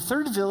 Well, the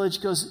third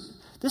village goes,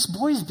 this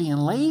boy's being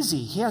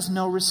lazy. He has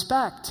no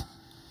respect.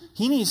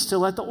 He needs to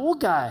let the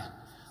old guy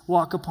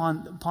walk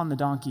upon the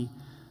donkey.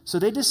 So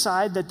they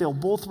decide that they'll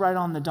both ride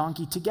on the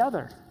donkey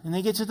together. And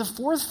they get to the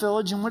fourth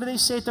village, and what do they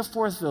say at the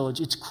fourth village?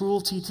 It's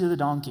cruelty to the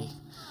donkey.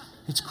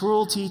 It's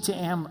cruelty to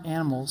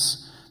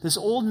animals. This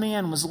old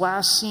man was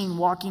last seen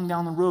walking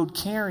down the road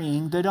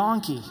carrying the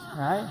donkey,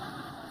 right?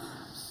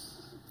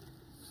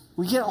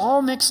 We get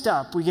all mixed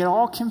up. We get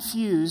all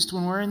confused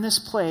when we're in this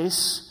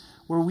place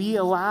where we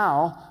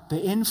allow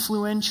the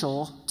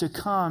influential to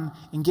come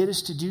and get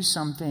us to do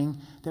something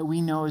that we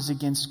know is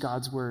against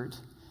God's word.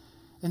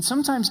 And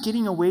sometimes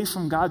getting away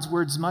from God's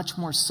word is much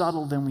more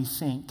subtle than we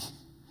think.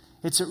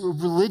 It's a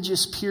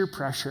religious peer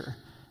pressure.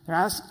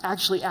 They're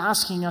actually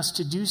asking us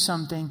to do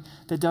something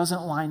that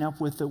doesn't line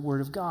up with the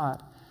word of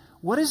God.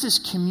 What does this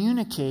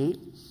communicate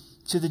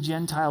to the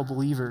Gentile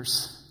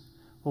believers?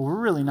 Well,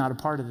 we're really not a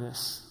part of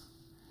this.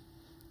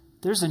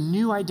 There's a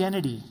new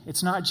identity.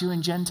 It's not Jew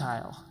and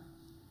Gentile.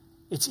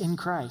 It's in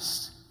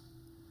Christ.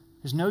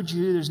 There's no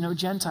Jew, there's no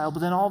Gentile.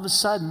 But then all of a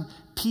sudden,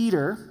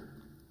 Peter,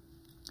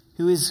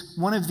 who is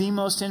one of the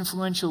most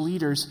influential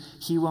leaders,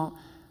 he won't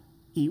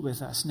eat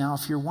with us. Now,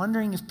 if you're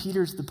wondering if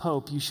Peter's the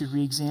Pope, you should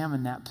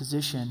re-examine that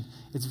position.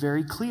 It's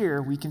very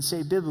clear, we can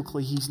say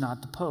biblically, he's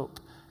not the Pope.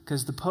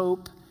 Because the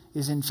Pope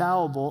is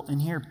infallible,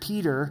 and here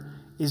Peter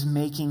is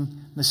making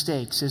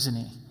mistakes, isn't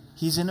he?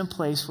 He's in a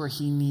place where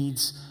he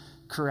needs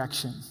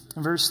correction.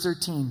 In verse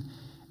 13,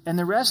 and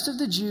the rest of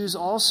the Jews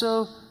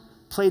also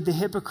played the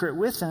hypocrite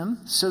with him,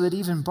 so that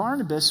even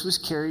Barnabas was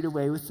carried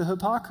away with the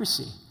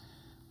hypocrisy.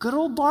 Good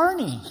old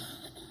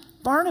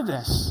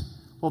Barnabas.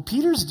 Well,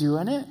 Peter's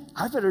doing it.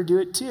 I better do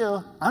it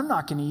too. I'm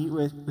not going to eat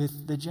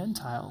with the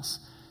Gentiles.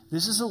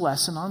 This is a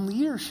lesson on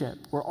leadership.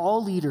 We're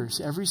all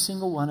leaders, every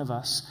single one of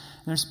us.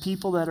 And there's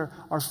people that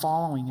are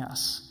following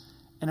us.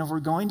 And if we're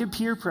going to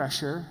peer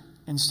pressure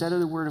instead of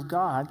the word of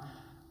God,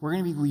 we're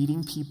going to be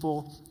leading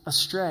people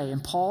astray.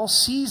 And Paul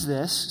sees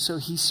this, so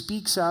he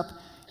speaks up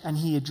and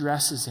he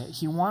addresses it.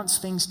 He wants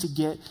things to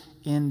get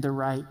in the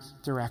right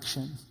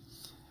direction.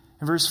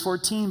 In verse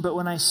 14, but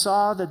when I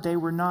saw that they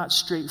were not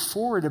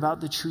straightforward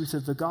about the truth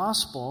of the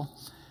gospel,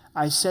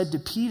 I said to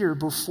Peter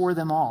before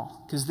them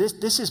all, because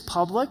this is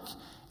public,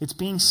 it's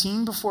being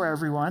seen before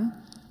everyone.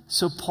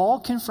 So Paul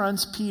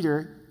confronts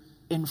Peter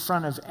in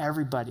front of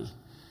everybody.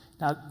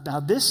 Now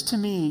this to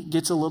me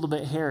gets a little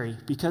bit hairy,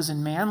 because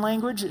in man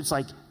language, it's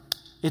like,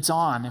 it's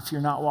on if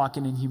you're not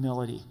walking in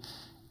humility.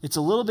 It's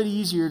a little bit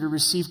easier to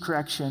receive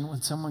correction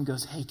when someone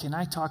goes, hey, can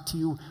I talk to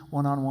you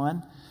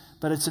one-on-one?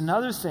 But it's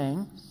another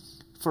thing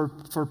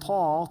for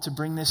Paul to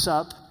bring this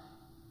up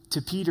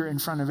to Peter in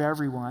front of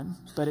everyone.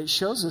 But it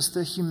shows us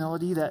the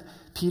humility that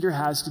Peter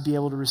has to be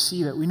able to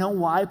receive it. We know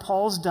why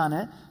Paul's done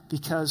it,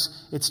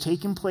 because it's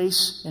taken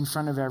place in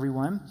front of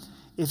everyone.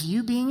 If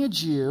you, being a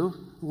Jew,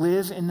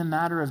 live in the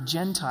matter of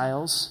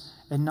Gentiles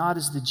and not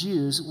as the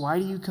Jews, why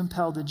do you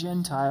compel the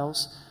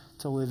Gentiles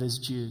to live as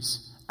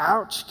Jews?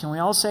 Ouch. Can we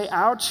all say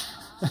ouch?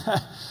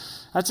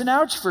 That's an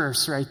ouch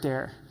verse right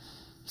there.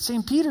 He's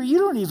saying, Peter, you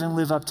don't even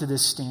live up to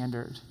this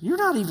standard. You're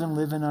not even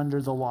living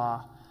under the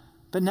law.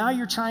 But now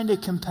you're trying to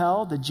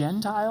compel the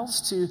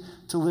Gentiles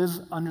to live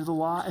under the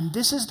law. And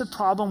this is the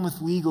problem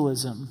with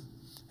legalism.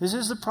 This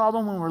is the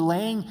problem when we're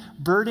laying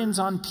burdens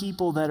on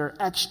people that are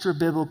extra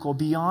biblical,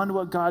 beyond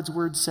what God's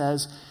word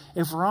says.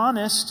 If we're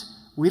honest,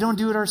 we don't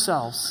do it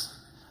ourselves.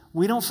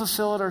 We don't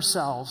fulfill it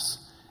ourselves.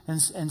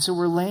 And so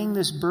we're laying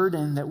this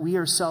burden that we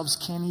ourselves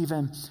can't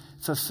even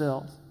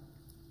fulfill.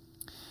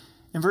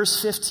 In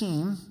verse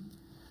 15,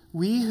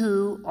 we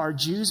who are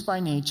Jews by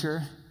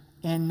nature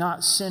and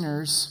not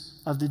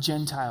sinners of the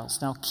Gentiles.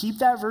 Now keep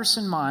that verse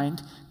in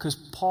mind, because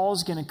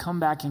Paul's going to come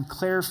back and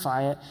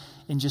clarify it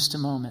in just a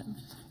moment.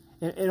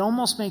 It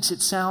almost makes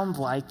it sound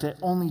like that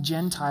only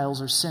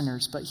Gentiles are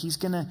sinners, but he's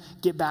going to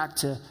get back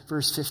to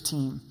verse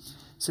 15.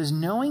 It says,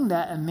 knowing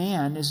that a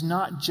man is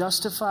not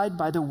justified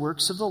by the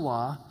works of the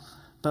law,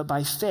 but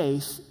by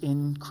faith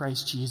in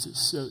Christ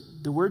Jesus. So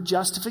the word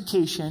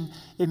justification,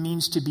 it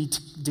means to be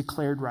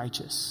declared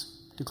righteous.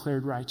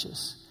 Declared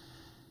righteous.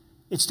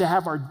 It's to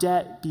have our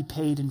debt be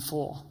paid in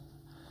full.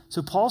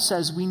 So Paul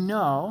says we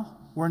know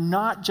we're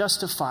not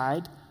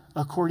justified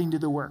according to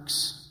the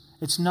works.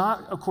 It's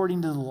not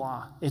according to the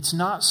law. It's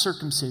not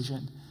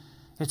circumcision.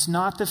 It's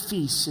not the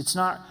feasts. It's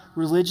not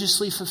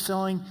religiously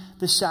fulfilling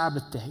the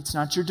Sabbath day. It's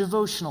not your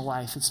devotional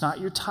life. It's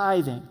not your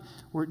tithing.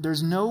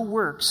 There's no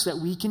works that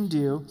we can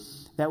do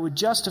that would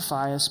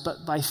justify us,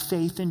 but by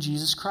faith in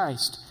Jesus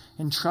Christ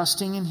and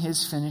trusting in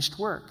his finished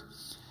work.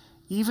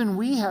 Even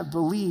we have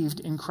believed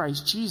in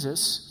Christ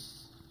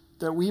Jesus,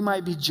 that we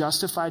might be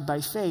justified by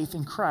faith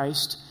in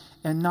Christ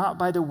and not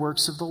by the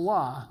works of the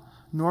law,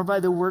 nor by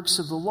the works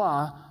of the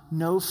law,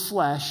 no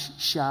flesh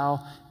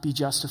shall be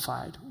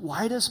justified.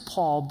 Why does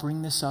Paul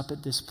bring this up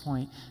at this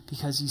point?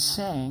 Because he's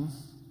saying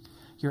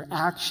your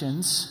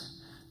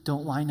actions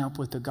don't line up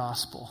with the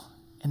gospel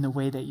in the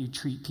way that you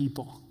treat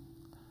people.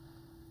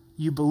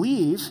 You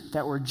believe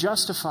that we're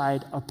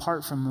justified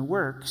apart from the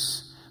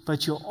works,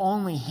 but you'll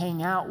only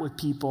hang out with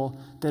people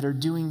that are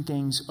doing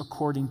things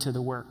according to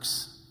the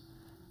works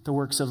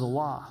of the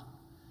law.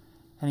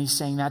 And he's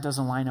saying that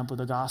doesn't line up with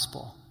the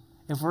gospel.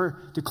 If we're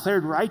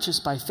declared righteous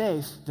by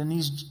faith, then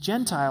these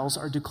Gentiles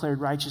are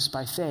declared righteous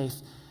by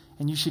faith,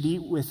 and you should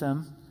eat with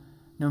them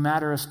no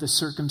matter if the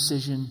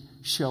circumcision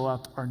show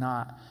up or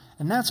not.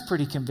 And that's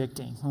pretty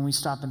convicting when we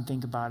stop and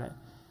think about it.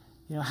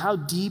 How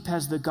deep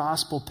has the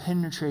gospel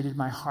penetrated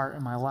my heart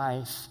and my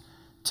life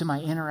to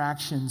my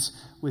interactions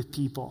with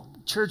people?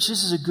 Church,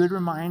 this is a good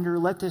reminder.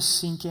 Let this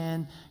sink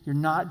in. You're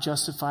not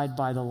justified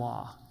by the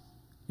law.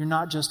 You're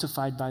not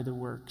justified by your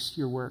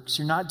works.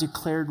 You're not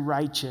declared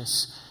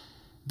righteous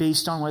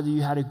based on whether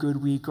you had a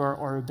good week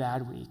or a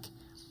bad week.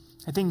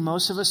 I think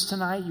most of us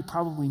tonight, you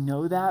probably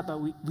know that, but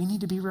we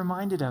need to be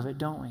reminded of it,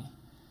 don't we?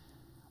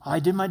 I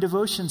did my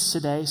devotions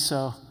today,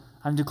 so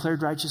I'm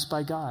declared righteous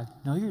by God.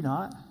 No, you're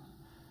not.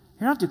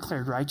 You're not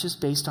declared righteous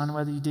based on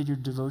whether you did your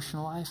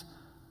devotional life.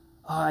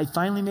 I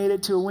finally made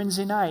it to a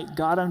Wednesday night.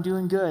 God, I'm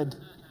doing good.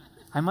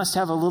 I must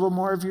have a little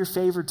more of your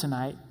favor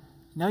tonight.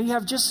 No, you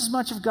have just as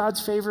much of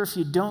God's favor if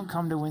you don't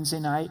come to Wednesday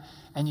night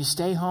and you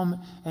stay home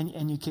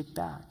and you kick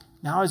back.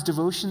 Now, is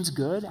devotions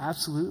good?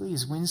 Absolutely.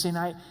 Is Wednesday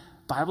night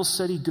Bible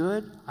study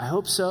good? I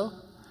hope so.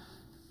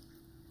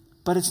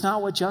 But it's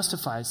not what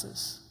justifies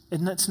us.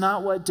 And that's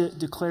not what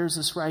declares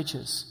us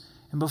righteous.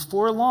 And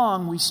before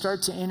long, we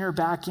start to enter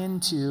back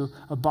into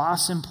a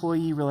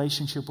boss-employee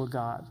relationship with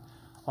God.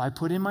 Well, I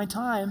put in my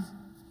time.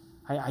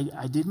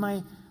 I did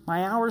my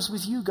hours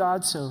with you,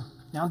 God, so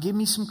now give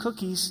me some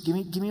cookies. Give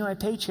me my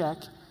paycheck.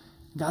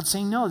 God's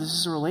saying, no, this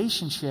is a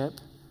relationship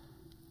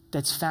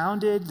that's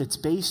founded, that's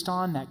based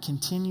on, that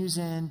continues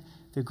in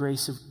the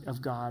grace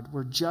of God.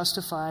 We're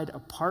justified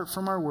apart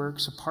from our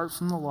works, apart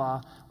from the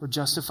law. We're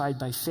justified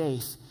by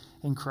faith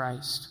in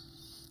Christ.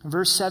 In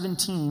verse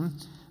 17,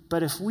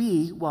 but if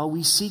we, while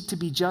we seek to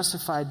be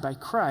justified by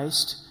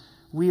Christ,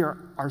 we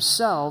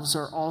ourselves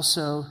are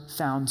also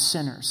found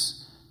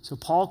sinners. So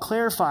Paul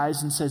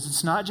clarifies and says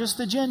it's not just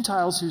the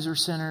Gentiles who are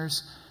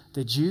sinners,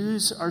 the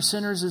Jews are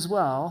sinners as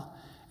well.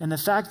 And the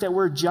fact that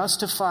we're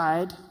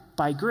justified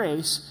by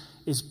grace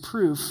is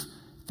proof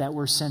that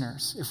we're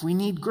sinners. If we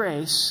need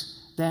grace,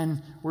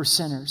 then we're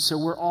sinners. So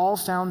we're all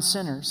found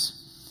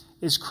sinners.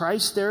 Is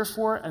Christ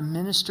therefore a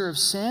minister of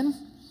sin?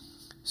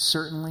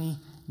 Certainly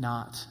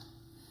not.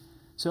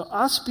 So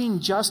us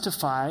being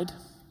justified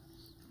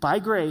by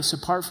grace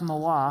apart from the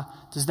law,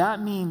 does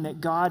that mean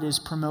that God is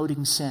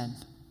promoting sin?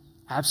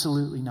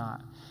 Absolutely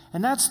not.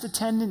 And that's the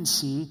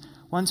tendency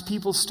once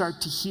people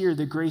start to hear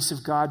the grace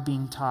of God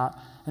being taught.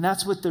 And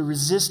that's what the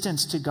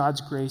resistance to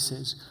God's grace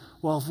is.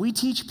 Well, if we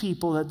teach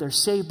people that they're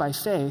saved by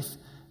faith,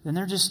 then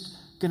they're just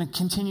going to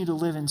continue to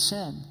live in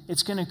sin.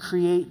 It's going to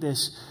create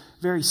this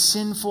very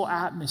sinful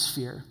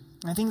atmosphere.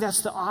 And I think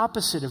that's the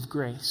opposite of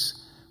grace.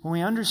 When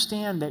we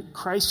understand that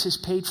Christ has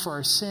paid for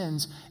our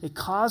sins, it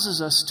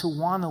causes us to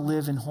want to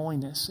live in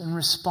holiness and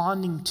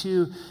responding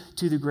to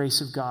the grace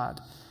of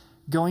God.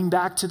 Going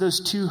back to those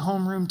two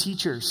homeroom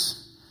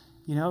teachers,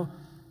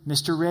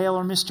 Mr. Rail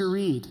or Mr.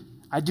 Reed.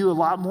 I do a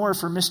lot more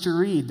for Mr.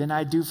 Reed than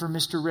I do for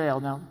Mr. Rail.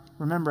 Now,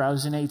 remember, I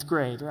was in 8th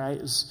grade, right?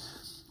 I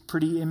was a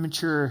pretty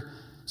immature,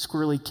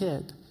 squirrely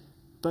kid.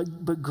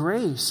 But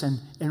grace and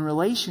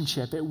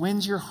relationship, it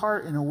wins your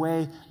heart in a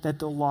way that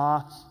the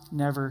law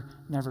never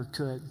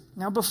could.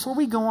 Now, before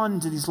we go on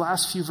into these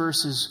last few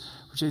verses,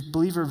 which I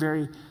believe are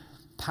very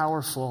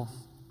powerful,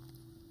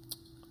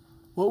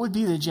 what would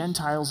be the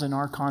Gentiles in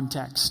our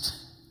context,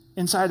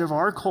 inside of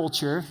our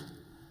culture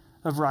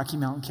of Rocky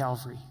Mountain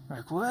Calvary?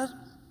 Like, what?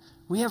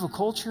 We have a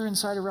culture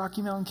inside of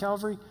Rocky Mountain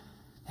Calvary?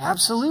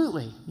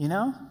 Absolutely,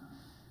 Well,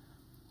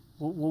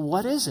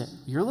 what is it?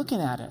 You're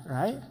looking at it,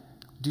 right?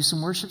 Do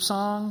some worship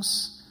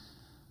songs.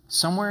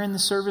 Somewhere in the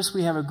service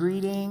we have a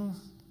greeting.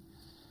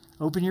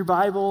 Open your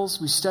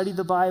Bibles. We study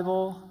the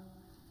Bible.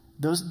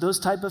 Those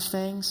type of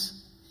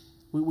things.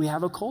 We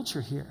have a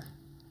culture here.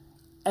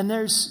 And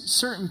there's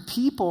certain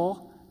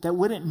people that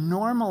wouldn't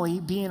normally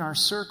be in our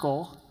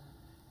circle.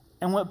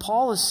 And what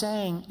Paul is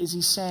saying is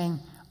he's saying,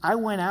 I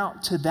went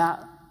out to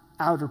that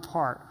outer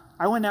part.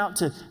 I went out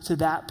to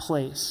that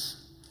place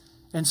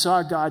and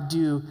saw God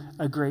do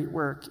a great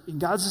work.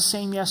 And God's the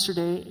same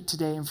yesterday,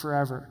 today, and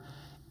forever.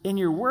 In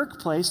your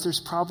workplace, there's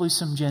probably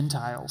some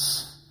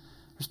Gentiles.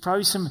 There's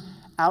probably some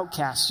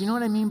outcasts. You know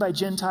what I mean by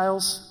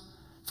Gentiles?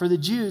 For the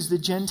Jews, the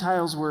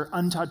Gentiles were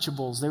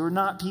untouchables. They were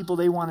not people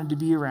they wanted to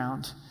be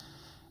around.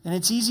 And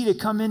it's easy to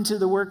come into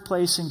the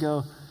workplace and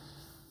go,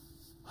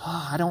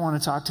 I don't want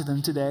to talk to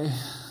them today.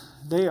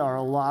 They are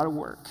a lot of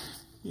work,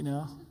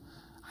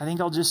 I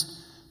think I'll just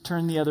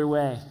turn the other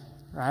way,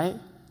 right?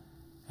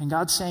 And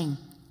God's saying,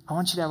 I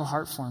want you to have a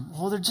heart for them.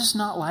 Well, they're just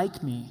not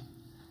like me.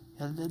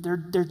 They're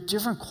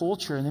different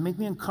culture, and they make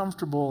me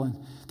uncomfortable, and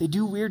they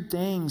do weird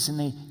things, and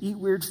they eat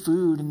weird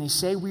food, and they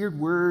say weird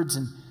words,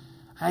 and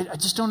I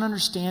just don't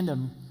understand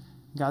them.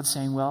 God's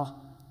saying, well,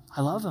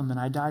 I love them, and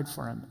I died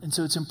for them. And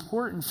so it's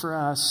important for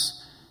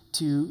us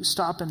to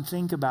stop and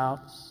think about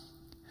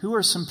who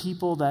are some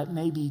people that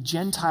may be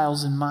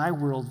Gentiles in my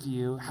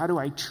worldview? How do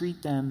I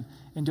treat them?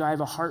 And do I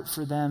have a heart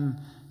for them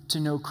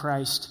to know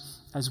Christ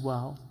as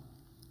well?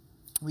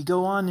 We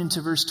go on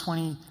into verse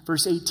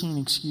 18.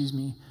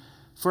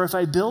 For if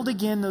I build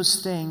again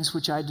those things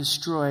which I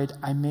destroyed,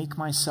 I make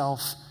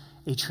myself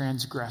a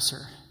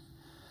transgressor.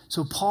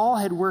 So Paul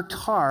had worked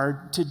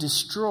hard to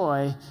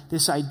destroy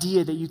this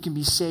idea that you can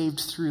be saved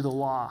through the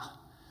law.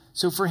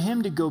 So for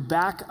him to go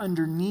back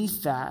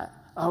underneath that,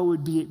 it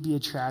would be a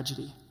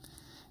tragedy.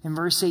 In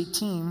verse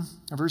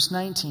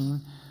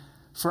 19,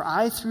 for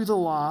I through the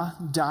law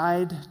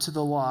died to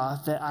the law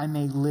that I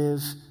may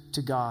live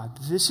to God.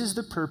 This is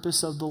the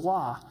purpose of the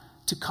law,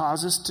 to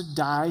cause us to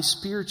die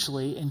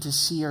spiritually and to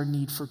see our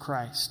need for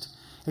Christ.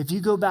 If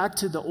you go back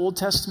to the Old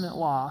Testament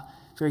law,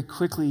 very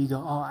quickly you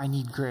go, I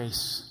need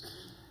grace.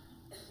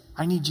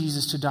 I need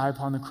Jesus to die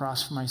upon the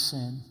cross for my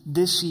sin.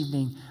 This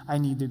evening, I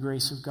need the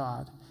grace of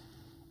God.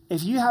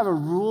 If you have a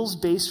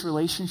rules-based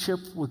relationship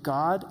with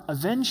God,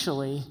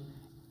 eventually,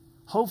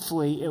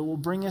 hopefully, it will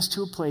bring us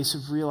to a place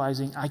of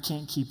realizing I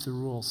can't keep the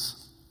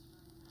rules.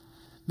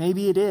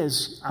 Maybe it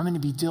is, I'm going to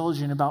be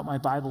diligent about my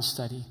Bible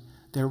study.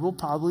 There will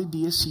probably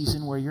be a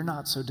season where you're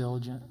not so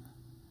diligent.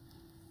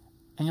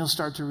 And you'll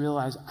start to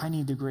realize, I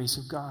need the grace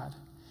of God.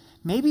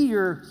 Maybe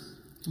your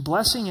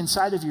blessing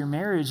inside of your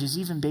marriage is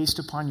even based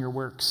upon your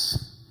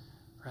works.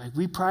 Right?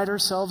 We pride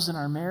ourselves in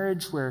our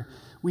marriage where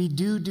we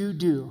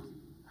do.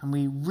 And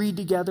we read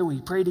together, we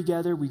pray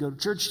together, we go to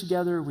church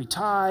together, we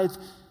tithe.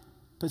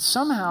 But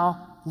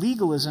somehow,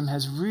 legalism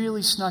has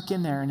really snuck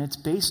in there, and it's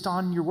based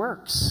on your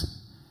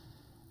works.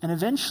 And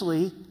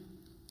eventually,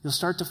 you'll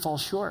start to fall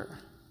short.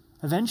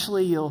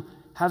 Eventually, you'll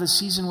have a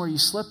season where you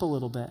slip a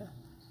little bit.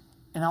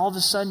 And all of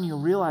a sudden, you'll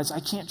realize, I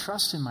can't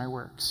trust in my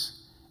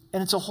works.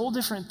 And it's a whole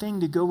different thing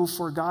to go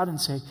before God and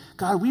say,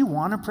 God, we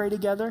want to pray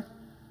together.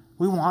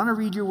 We want to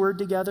read your word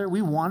together.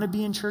 We want to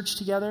be in church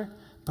together.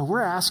 But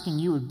we're asking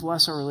you would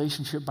bless our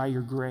relationship by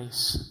your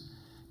grace.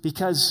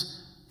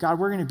 Because, God,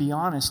 we're going to be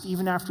honest.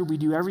 Even after we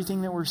do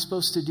everything that we're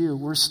supposed to do,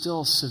 we're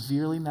still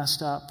severely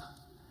messed up.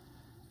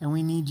 And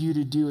we need you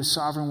to do a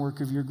sovereign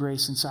work of your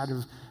grace inside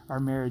of our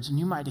marriage. And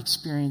you might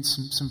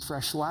experience some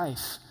fresh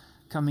life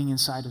coming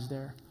inside of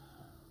there.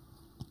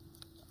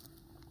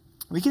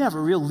 We can have a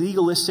real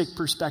legalistic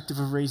perspective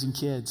of raising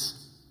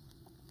kids.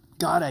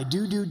 God, I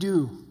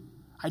do.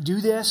 I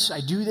do this,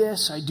 I do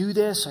this, I do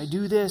this, I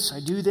do this, I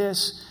do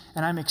this.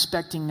 And I'm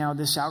expecting now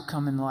this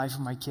outcome in the life of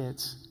my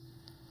kids.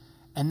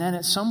 And then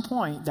at some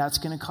point, that's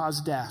going to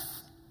cause death,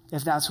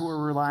 if that's what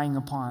we're relying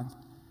upon.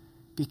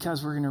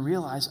 Because we're going to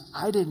realize,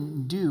 I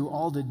didn't do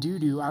all the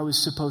do I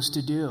was supposed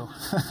to do.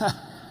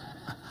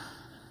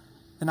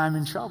 And I'm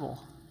in trouble.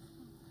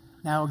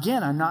 Now,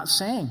 again, I'm not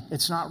saying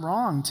it's not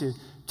wrong to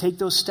take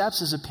those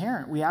steps as a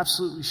parent. We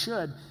absolutely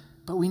should.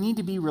 But we need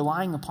to be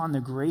relying upon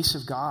the grace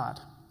of God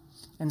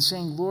and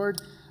saying, Lord,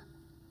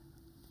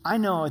 I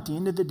know at the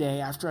end of the day,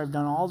 after I've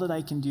done all that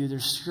I can do,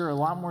 there's sure a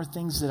lot more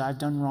things that I've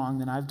done wrong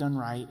than I've done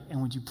right.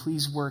 And would you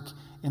please work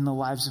in the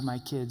lives of my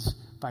kids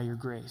by your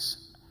grace?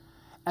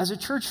 As a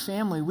church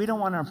family, we don't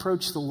want to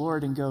approach the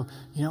Lord and go,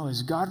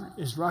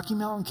 is Rocky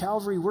Mountain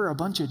Calvary, we're a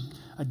bunch of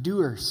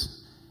doers.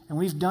 And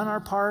we've done our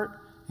part.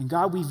 And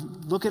God,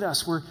 look at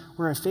us.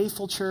 We're a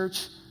faithful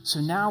church. So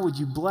now would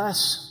you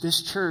bless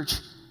this church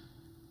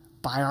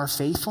by our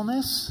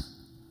faithfulness?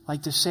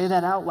 Like to say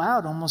that out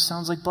loud almost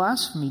sounds like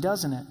blasphemy,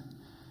 doesn't it?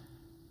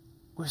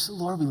 We say,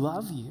 Lord, we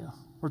love you.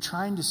 We're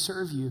trying to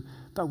serve you.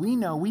 But we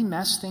know we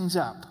mess things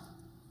up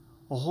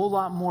a whole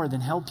lot more than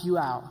help you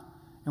out.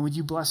 And would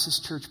you bless this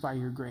church by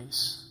your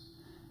grace?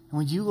 And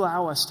would you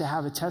allow us to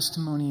have a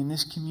testimony in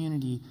this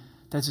community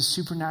that's a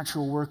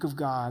supernatural work of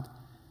God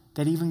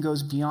that even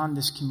goes beyond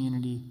this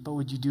community, but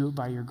would you do it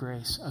by your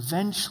grace?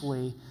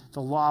 Eventually, the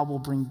law will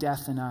bring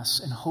death in us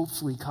and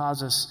hopefully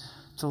cause us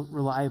to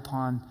rely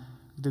upon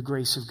the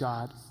grace of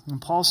God. And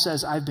Paul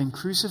says, I've been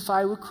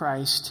crucified with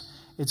Christ.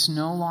 It's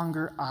no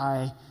longer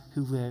I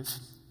who live.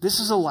 This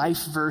is a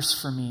life verse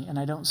for me, and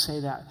I don't say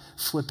that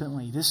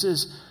flippantly. This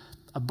is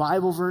a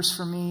Bible verse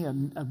for me,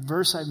 a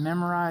verse I've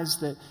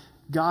memorized that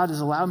God has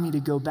allowed me to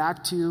go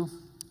back to,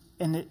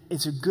 and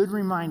it's a good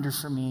reminder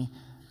for me.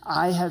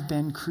 I have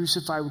been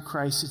crucified with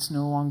Christ. It's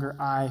no longer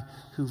I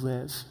who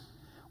live.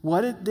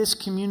 What this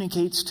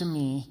communicates to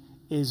me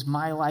is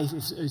my life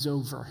is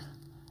over.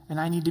 And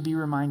I need to be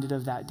reminded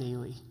of that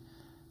daily.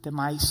 That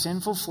my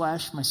sinful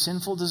flesh, my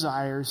sinful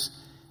desires,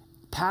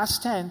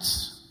 past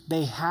tense,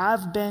 they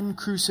have been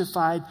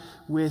crucified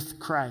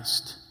with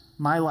Christ.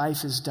 My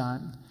life is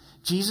done.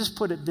 Jesus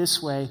put it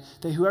this way,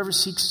 that whoever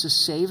seeks to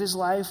save his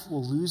life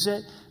will lose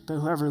it, but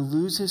whoever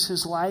loses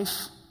his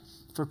life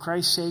for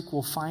Christ's sake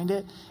will find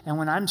it. And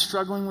when I'm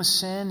struggling with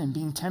sin and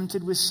being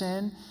tempted with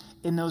sin,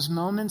 in those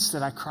moments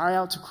that I cry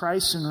out to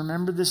Christ and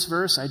remember this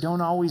verse, I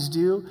don't always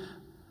do,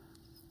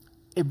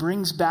 it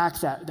brings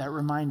back that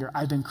reminder.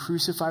 I've been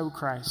crucified with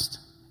Christ.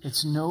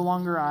 It's no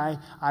longer I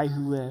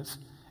who live.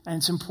 And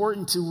it's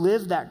important to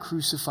live that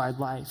crucified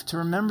life, to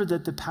remember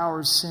that the power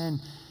of sin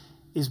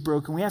is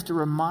broken. We have to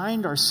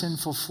remind our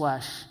sinful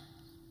flesh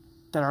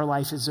that our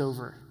life is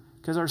over.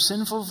 Because our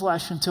sinful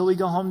flesh, until we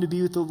go home to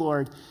be with the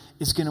Lord,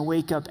 is going to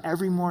wake up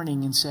every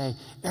morning and say,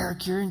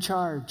 Eric, you're in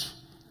charge.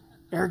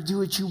 Eric, do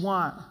what you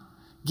want.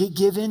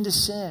 Give in to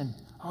sin.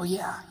 Oh,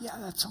 yeah,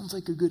 that sounds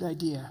like a good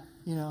idea.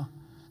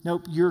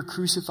 Nope, you're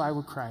crucified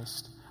with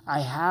Christ.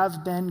 I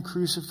have been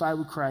crucified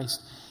with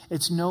Christ.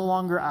 It's no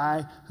longer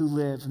I who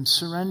live. I'm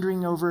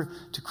surrendering over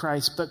to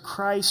Christ, but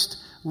Christ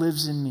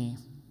lives in me.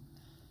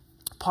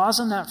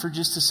 Pause on that for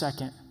just a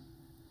second.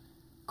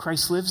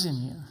 Christ lives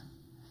in you.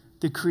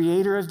 The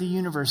creator of the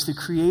universe, the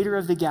creator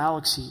of the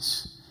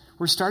galaxies.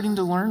 We're starting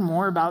to learn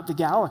more about the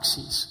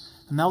galaxies.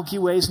 The Milky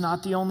Way is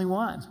not the only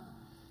one.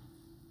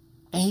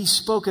 And he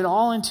spoke it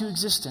all into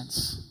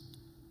existence.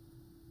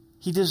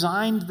 He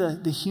designed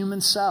the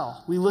human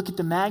cell. We look at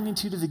the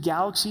magnitude of the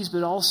galaxies,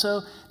 but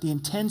also the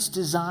intense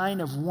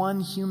design of one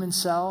human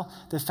cell,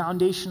 the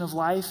foundation of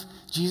life.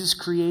 Jesus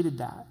created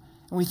that.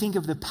 And we think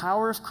of the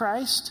power of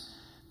Christ,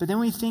 but then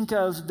we think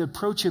of the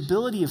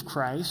approachability of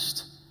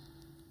Christ,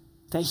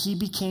 that he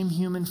became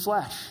human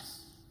flesh.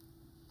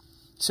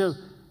 So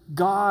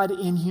God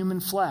in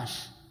human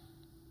flesh,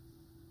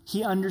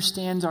 he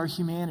understands our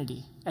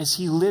humanity. As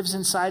he lives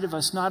inside of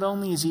us, not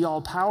only is he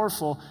all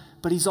powerful,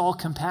 but he's all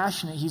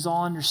compassionate. He's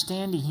all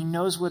understanding. He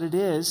knows what it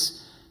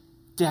is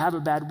to have a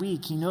bad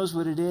week. He knows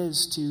what it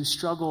is to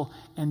struggle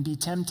and be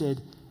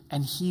tempted,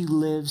 and he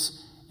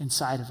lives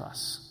inside of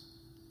us.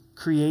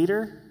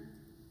 Creator,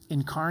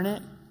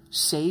 incarnate,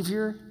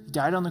 Savior,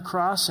 died on the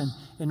cross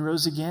and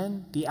rose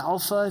again. The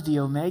Alpha, the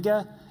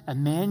Omega,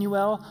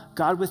 Emmanuel,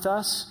 God with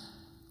us.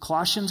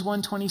 Colossians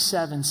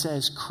 1:27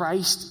 says,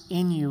 Christ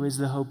in you is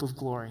the hope of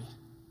glory.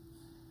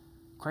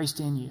 Christ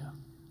in you.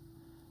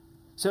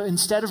 So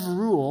instead of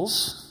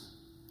rules,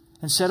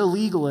 instead of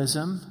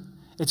legalism,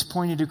 it's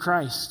pointed to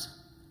Christ.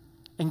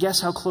 And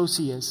guess how close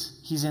he is?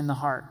 He's in the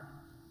heart.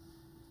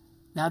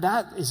 Now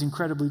that is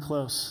incredibly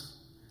close.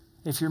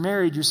 If you're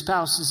married, your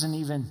spouse isn't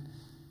even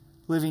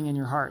living in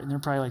your heart. And they're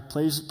probably like,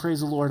 praise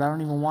the Lord. I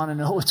don't even want to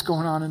know what's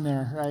going on in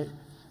there, right?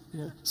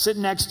 Yeah.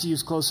 Sitting next to you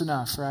is close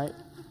enough, right?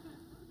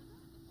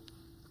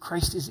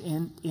 Christ is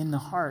in the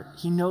heart.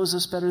 He knows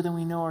us better than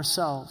we know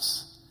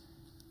ourselves.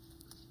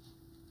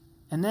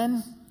 And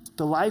then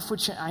the life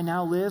which I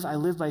now live, I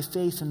live by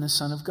faith in the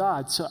Son of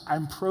God. So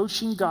I'm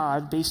approaching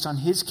God based on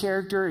his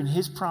character and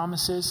his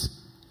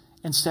promises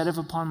instead of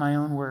upon my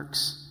own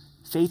works.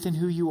 Faith in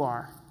who you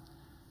are.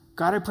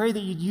 God, I pray that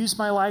you'd use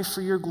my life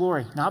for your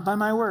glory, not by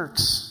my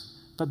works,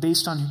 but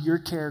based on your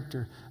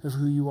character of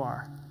who you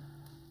are.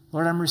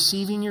 Lord, I'm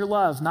receiving your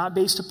love, not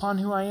based upon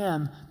who I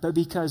am, but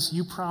because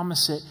you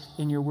promise it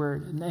in your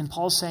word. And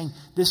Paul's saying,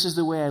 this is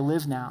the way I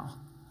live now.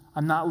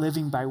 I'm not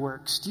living by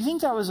works. Do you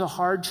think that was a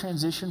hard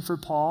transition for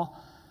Paul?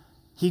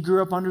 He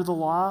grew up under the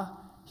law.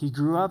 He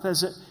grew up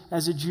as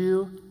a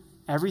Jew.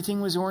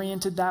 Everything was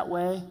oriented that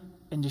way.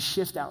 And to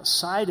shift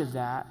outside of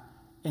that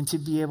and to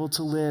be able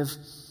to live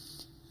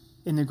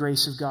in the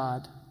grace of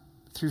God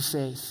through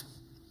faith.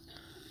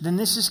 Then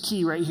this is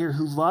key right here.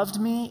 Who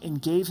loved me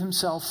and gave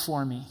himself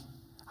for me.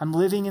 I'm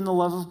living in the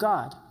love of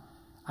God.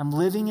 I'm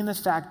living in the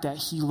fact that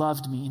he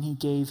loved me and he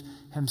gave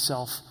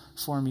himself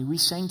for me. We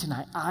sang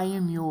tonight, I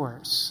am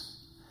yours.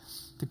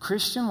 The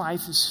Christian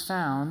life is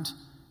found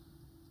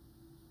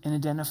in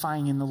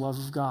identifying in the love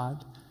of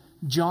God.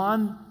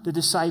 John, the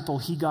disciple,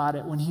 he got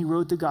it. When he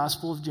wrote the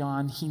Gospel of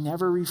John, he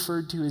never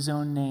referred to his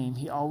own name.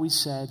 He always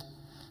said,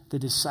 the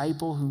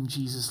disciple whom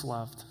Jesus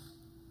loved.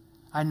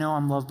 I know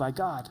I'm loved by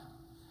God.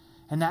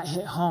 And that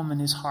hit home in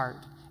his heart.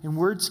 And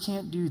words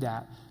can't do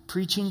that.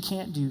 Preaching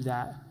can't do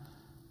that.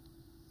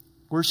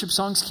 Worship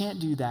songs can't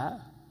do that.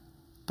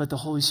 But the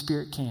Holy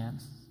Spirit can.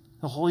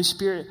 The Holy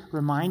Spirit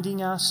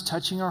reminding us,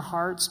 touching our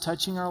hearts,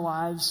 touching our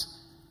lives,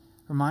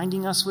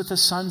 reminding us with a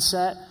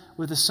sunset,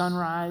 with a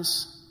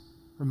sunrise,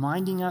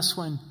 reminding us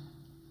when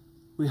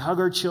we hug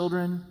our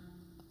children,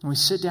 when we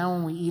sit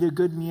down, when we eat a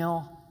good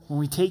meal, when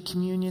we take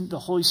communion, the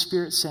Holy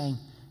Spirit saying,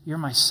 you're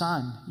my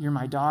son, you're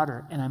my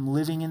daughter, and I'm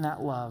living in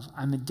that love.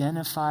 I'm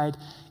identified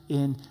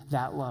in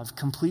that love.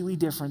 Completely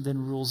different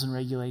than rules and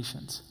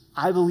regulations.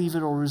 I believe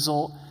it'll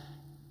result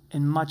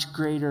in much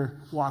greater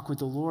walk with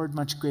the Lord,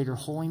 much greater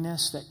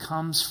holiness that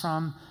comes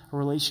from a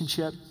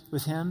relationship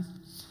with him.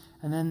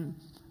 And then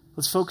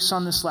let's focus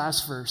on this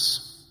last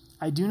verse.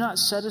 I do not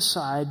set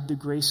aside the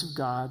grace of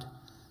God,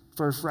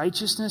 for if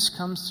righteousness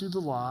comes through the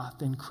law,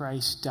 then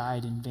Christ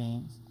died in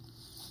vain.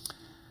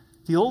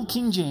 The old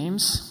King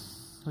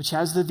James, which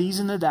has the these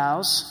and the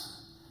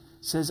thous,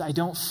 says, I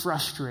don't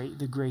frustrate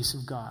the grace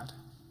of God.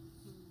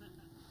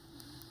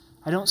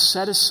 I don't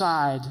set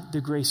aside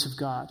the grace of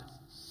God.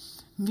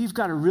 Maybe you've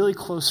got a really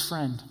close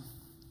friend,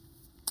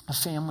 a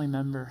family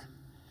member,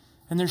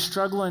 and they're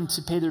struggling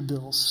to pay their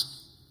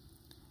bills.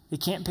 They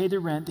can't pay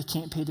their rent. They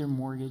can't pay their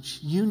mortgage.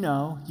 You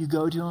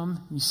go to them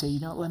and you say,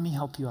 let me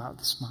help you out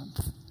this month.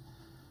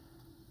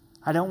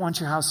 I don't want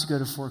your house to go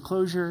to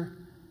foreclosure.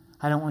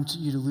 I don't want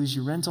you to lose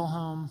your rental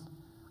home.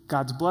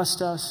 God's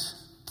blessed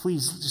us.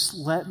 Please just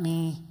let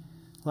me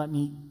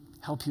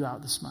help you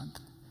out this month.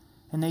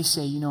 And they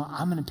say,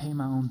 I'm going to pay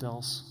my own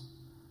bills.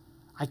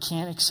 I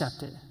can't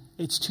accept it.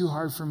 It's too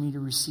hard for me to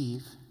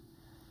receive.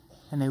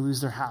 And they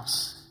lose their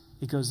house.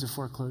 It goes to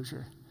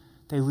foreclosure.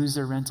 They lose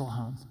their rental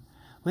home.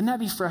 Wouldn't that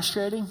be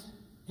frustrating?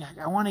 Yeah,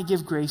 I want to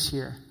give grace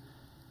here.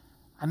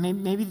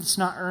 Maybe it's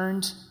not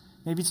earned.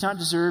 Maybe it's not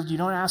deserved. You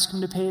don't ask them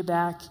to pay it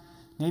back.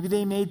 Maybe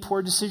they made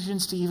poor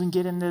decisions to even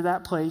get into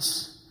that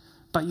place,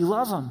 but you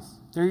love them.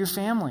 They're your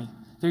family.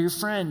 They're your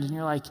friend. And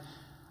you're like,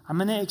 I'm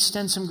going to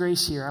extend some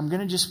grace here. I'm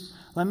going to just,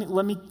 let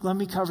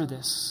me cover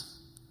this.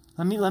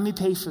 Let me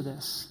pay for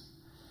this.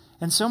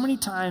 And so many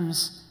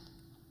times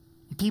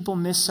people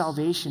miss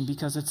salvation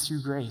because it's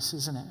through grace,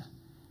 isn't it?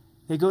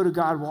 They go to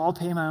God, well, I'll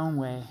pay my own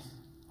way.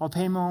 I'll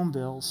pay my own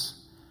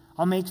bills.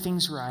 I'll make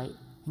things right.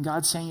 And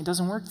God's saying it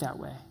doesn't work that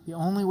way. The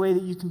only way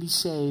that you can be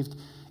saved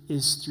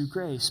is through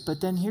grace.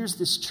 But then here's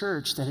this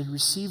church that had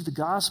received the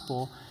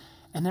gospel,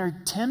 and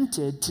they're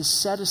tempted to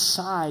set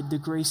aside the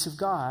grace of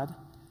God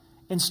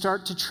and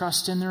start to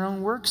trust in their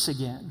own works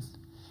again.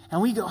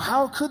 And we go,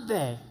 how could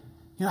they?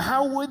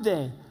 How would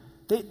they?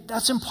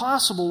 That's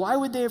impossible. Why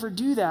would they ever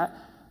do that?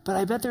 But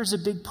I bet there's a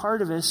big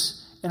part of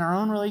us in our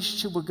own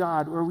relationship with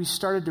God where we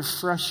started to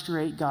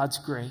frustrate God's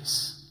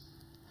grace.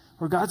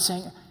 Where God's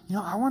saying,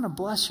 I want to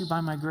bless you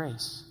by my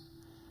grace.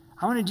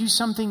 I want to do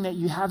something that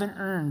you haven't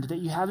earned, that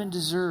you haven't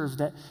deserved,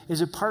 that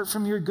is apart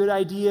from your good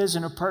ideas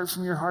and apart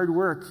from your hard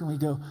work. And we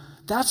go,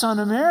 that's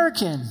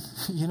un-American,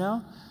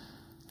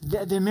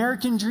 The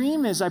American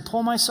dream is I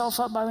pull myself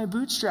up by my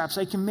bootstraps.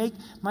 I can make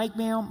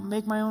my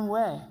own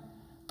way.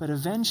 But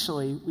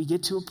eventually we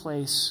get to a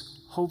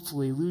place,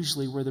 hopefully,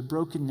 usually, where the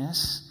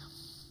brokenness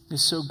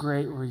is so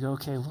great where we go,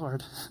 okay,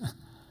 Lord,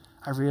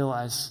 I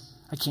realize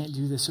I can't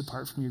do this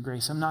apart from your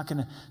grace. I'm not going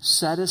to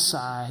set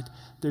aside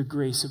the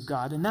grace of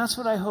God. And that's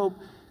what I hope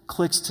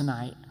clicks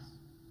tonight.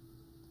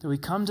 That we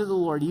come to the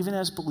Lord, even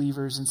as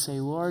believers, and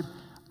say, Lord,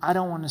 I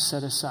don't want to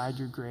set aside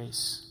your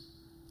grace.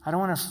 I don't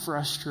want to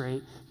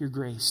frustrate your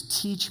grace.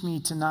 Teach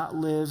me to not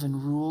live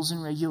in rules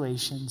and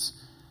regulations,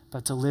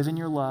 but to live in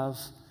your love,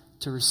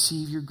 to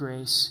receive your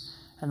grace.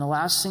 And the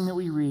last thing that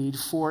we read,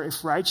 for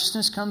if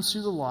righteousness comes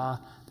through the law,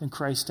 then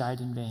Christ died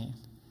in vain.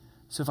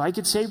 So if I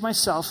could save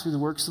myself through the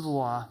works of the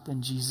law,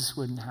 then Jesus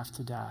wouldn't have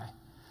to die.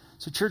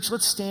 So church,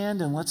 let's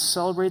stand and let's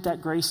celebrate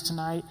that grace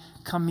tonight.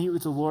 Come meet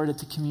with the Lord at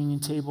the communion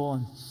table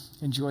and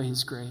enjoy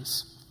his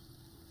grace.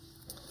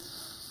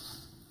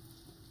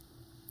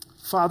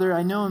 Father,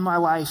 I know in my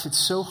life it's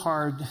so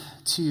hard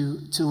to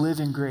live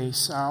in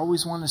grace. I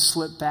always want to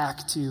slip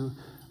back to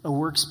a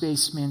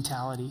works-based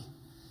mentality.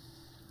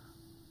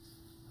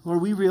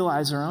 Lord, we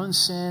realize our own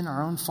sin,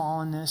 our own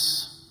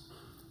fallenness,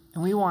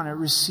 and we want to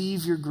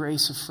receive your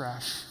grace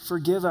afresh.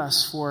 Forgive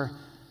us for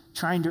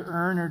trying to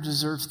earn or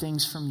deserve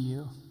things from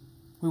you.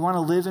 We want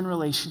to live in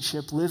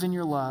relationship, live in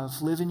your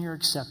love, live in your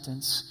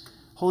acceptance.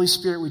 Holy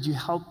Spirit, would you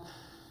help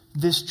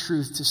this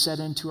truth to set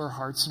into our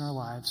hearts and our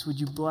lives? Would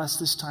you bless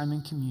this time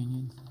in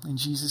communion? In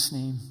Jesus'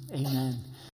 name, amen.